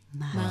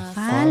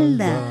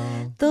Mafalda.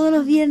 Mafalda. Todos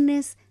los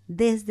viernes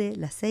desde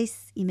las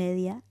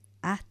 6:30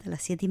 hasta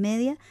las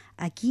 7:30,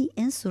 aquí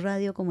en su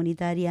radio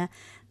comunitaria,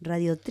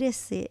 Radio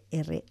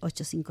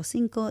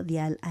 13R855,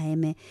 Dial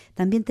AM.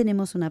 También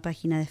tenemos una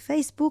página de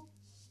Facebook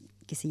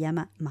que se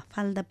llama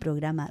Mafalda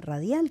Programa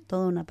Radial,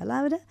 toda una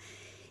palabra.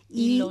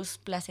 Y los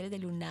placeres de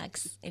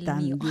Lunax, el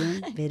mío.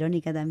 también,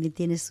 Verónica también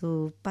tiene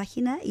su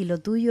página y lo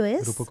tuyo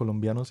es... Grupo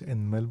Colombianos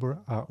en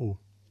Melbourne AU,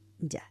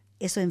 Ya,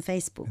 eso en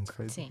Facebook. en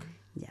Facebook. Sí.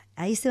 Ya,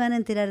 ahí se van a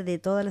enterar de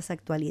todas las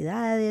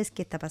actualidades,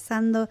 qué está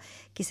pasando,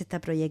 qué se está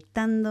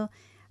proyectando.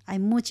 Hay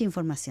mucha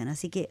información,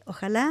 así que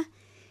ojalá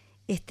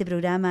este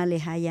programa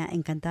les haya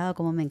encantado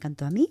como me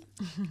encantó a mí.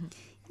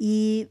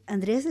 Y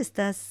Andrés,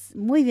 estás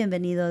muy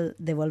bienvenido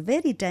de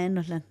volver y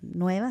traernos las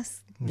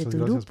nuevas de Muchas tu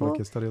gracias, por grupo.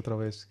 aquí estaré otra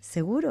vez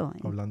Seguro,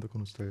 hablando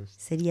con ustedes.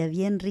 sería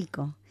bien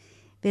rico.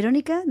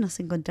 Verónica, nos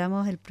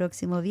encontramos el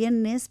próximo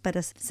viernes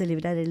para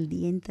celebrar el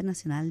Día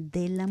Internacional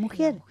de la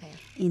Mujer, mujer.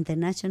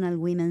 International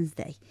Women's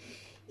Day.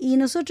 Y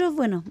nosotros,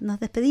 bueno, nos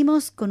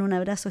despedimos con un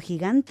abrazo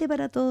gigante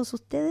para todos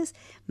ustedes.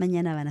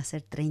 Mañana van a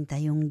ser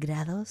 31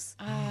 grados.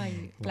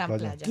 Ay, La plan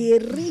playa. playa. ¡Qué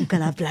rica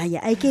la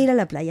playa! Hay que ir a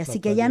la playa. Así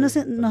que allá nos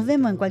vemos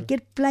en playa.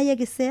 cualquier playa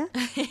que sea.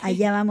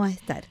 Allá vamos a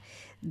estar,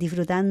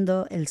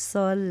 disfrutando el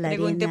sol, la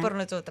Pregunte arena. por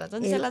nosotras.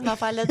 ¿Dónde están las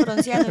mafaldas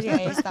bronceadas? Y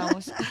ahí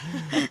estamos.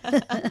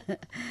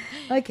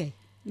 Ok,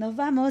 nos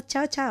vamos.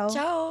 Chao, chao.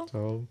 Chao.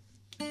 Chao.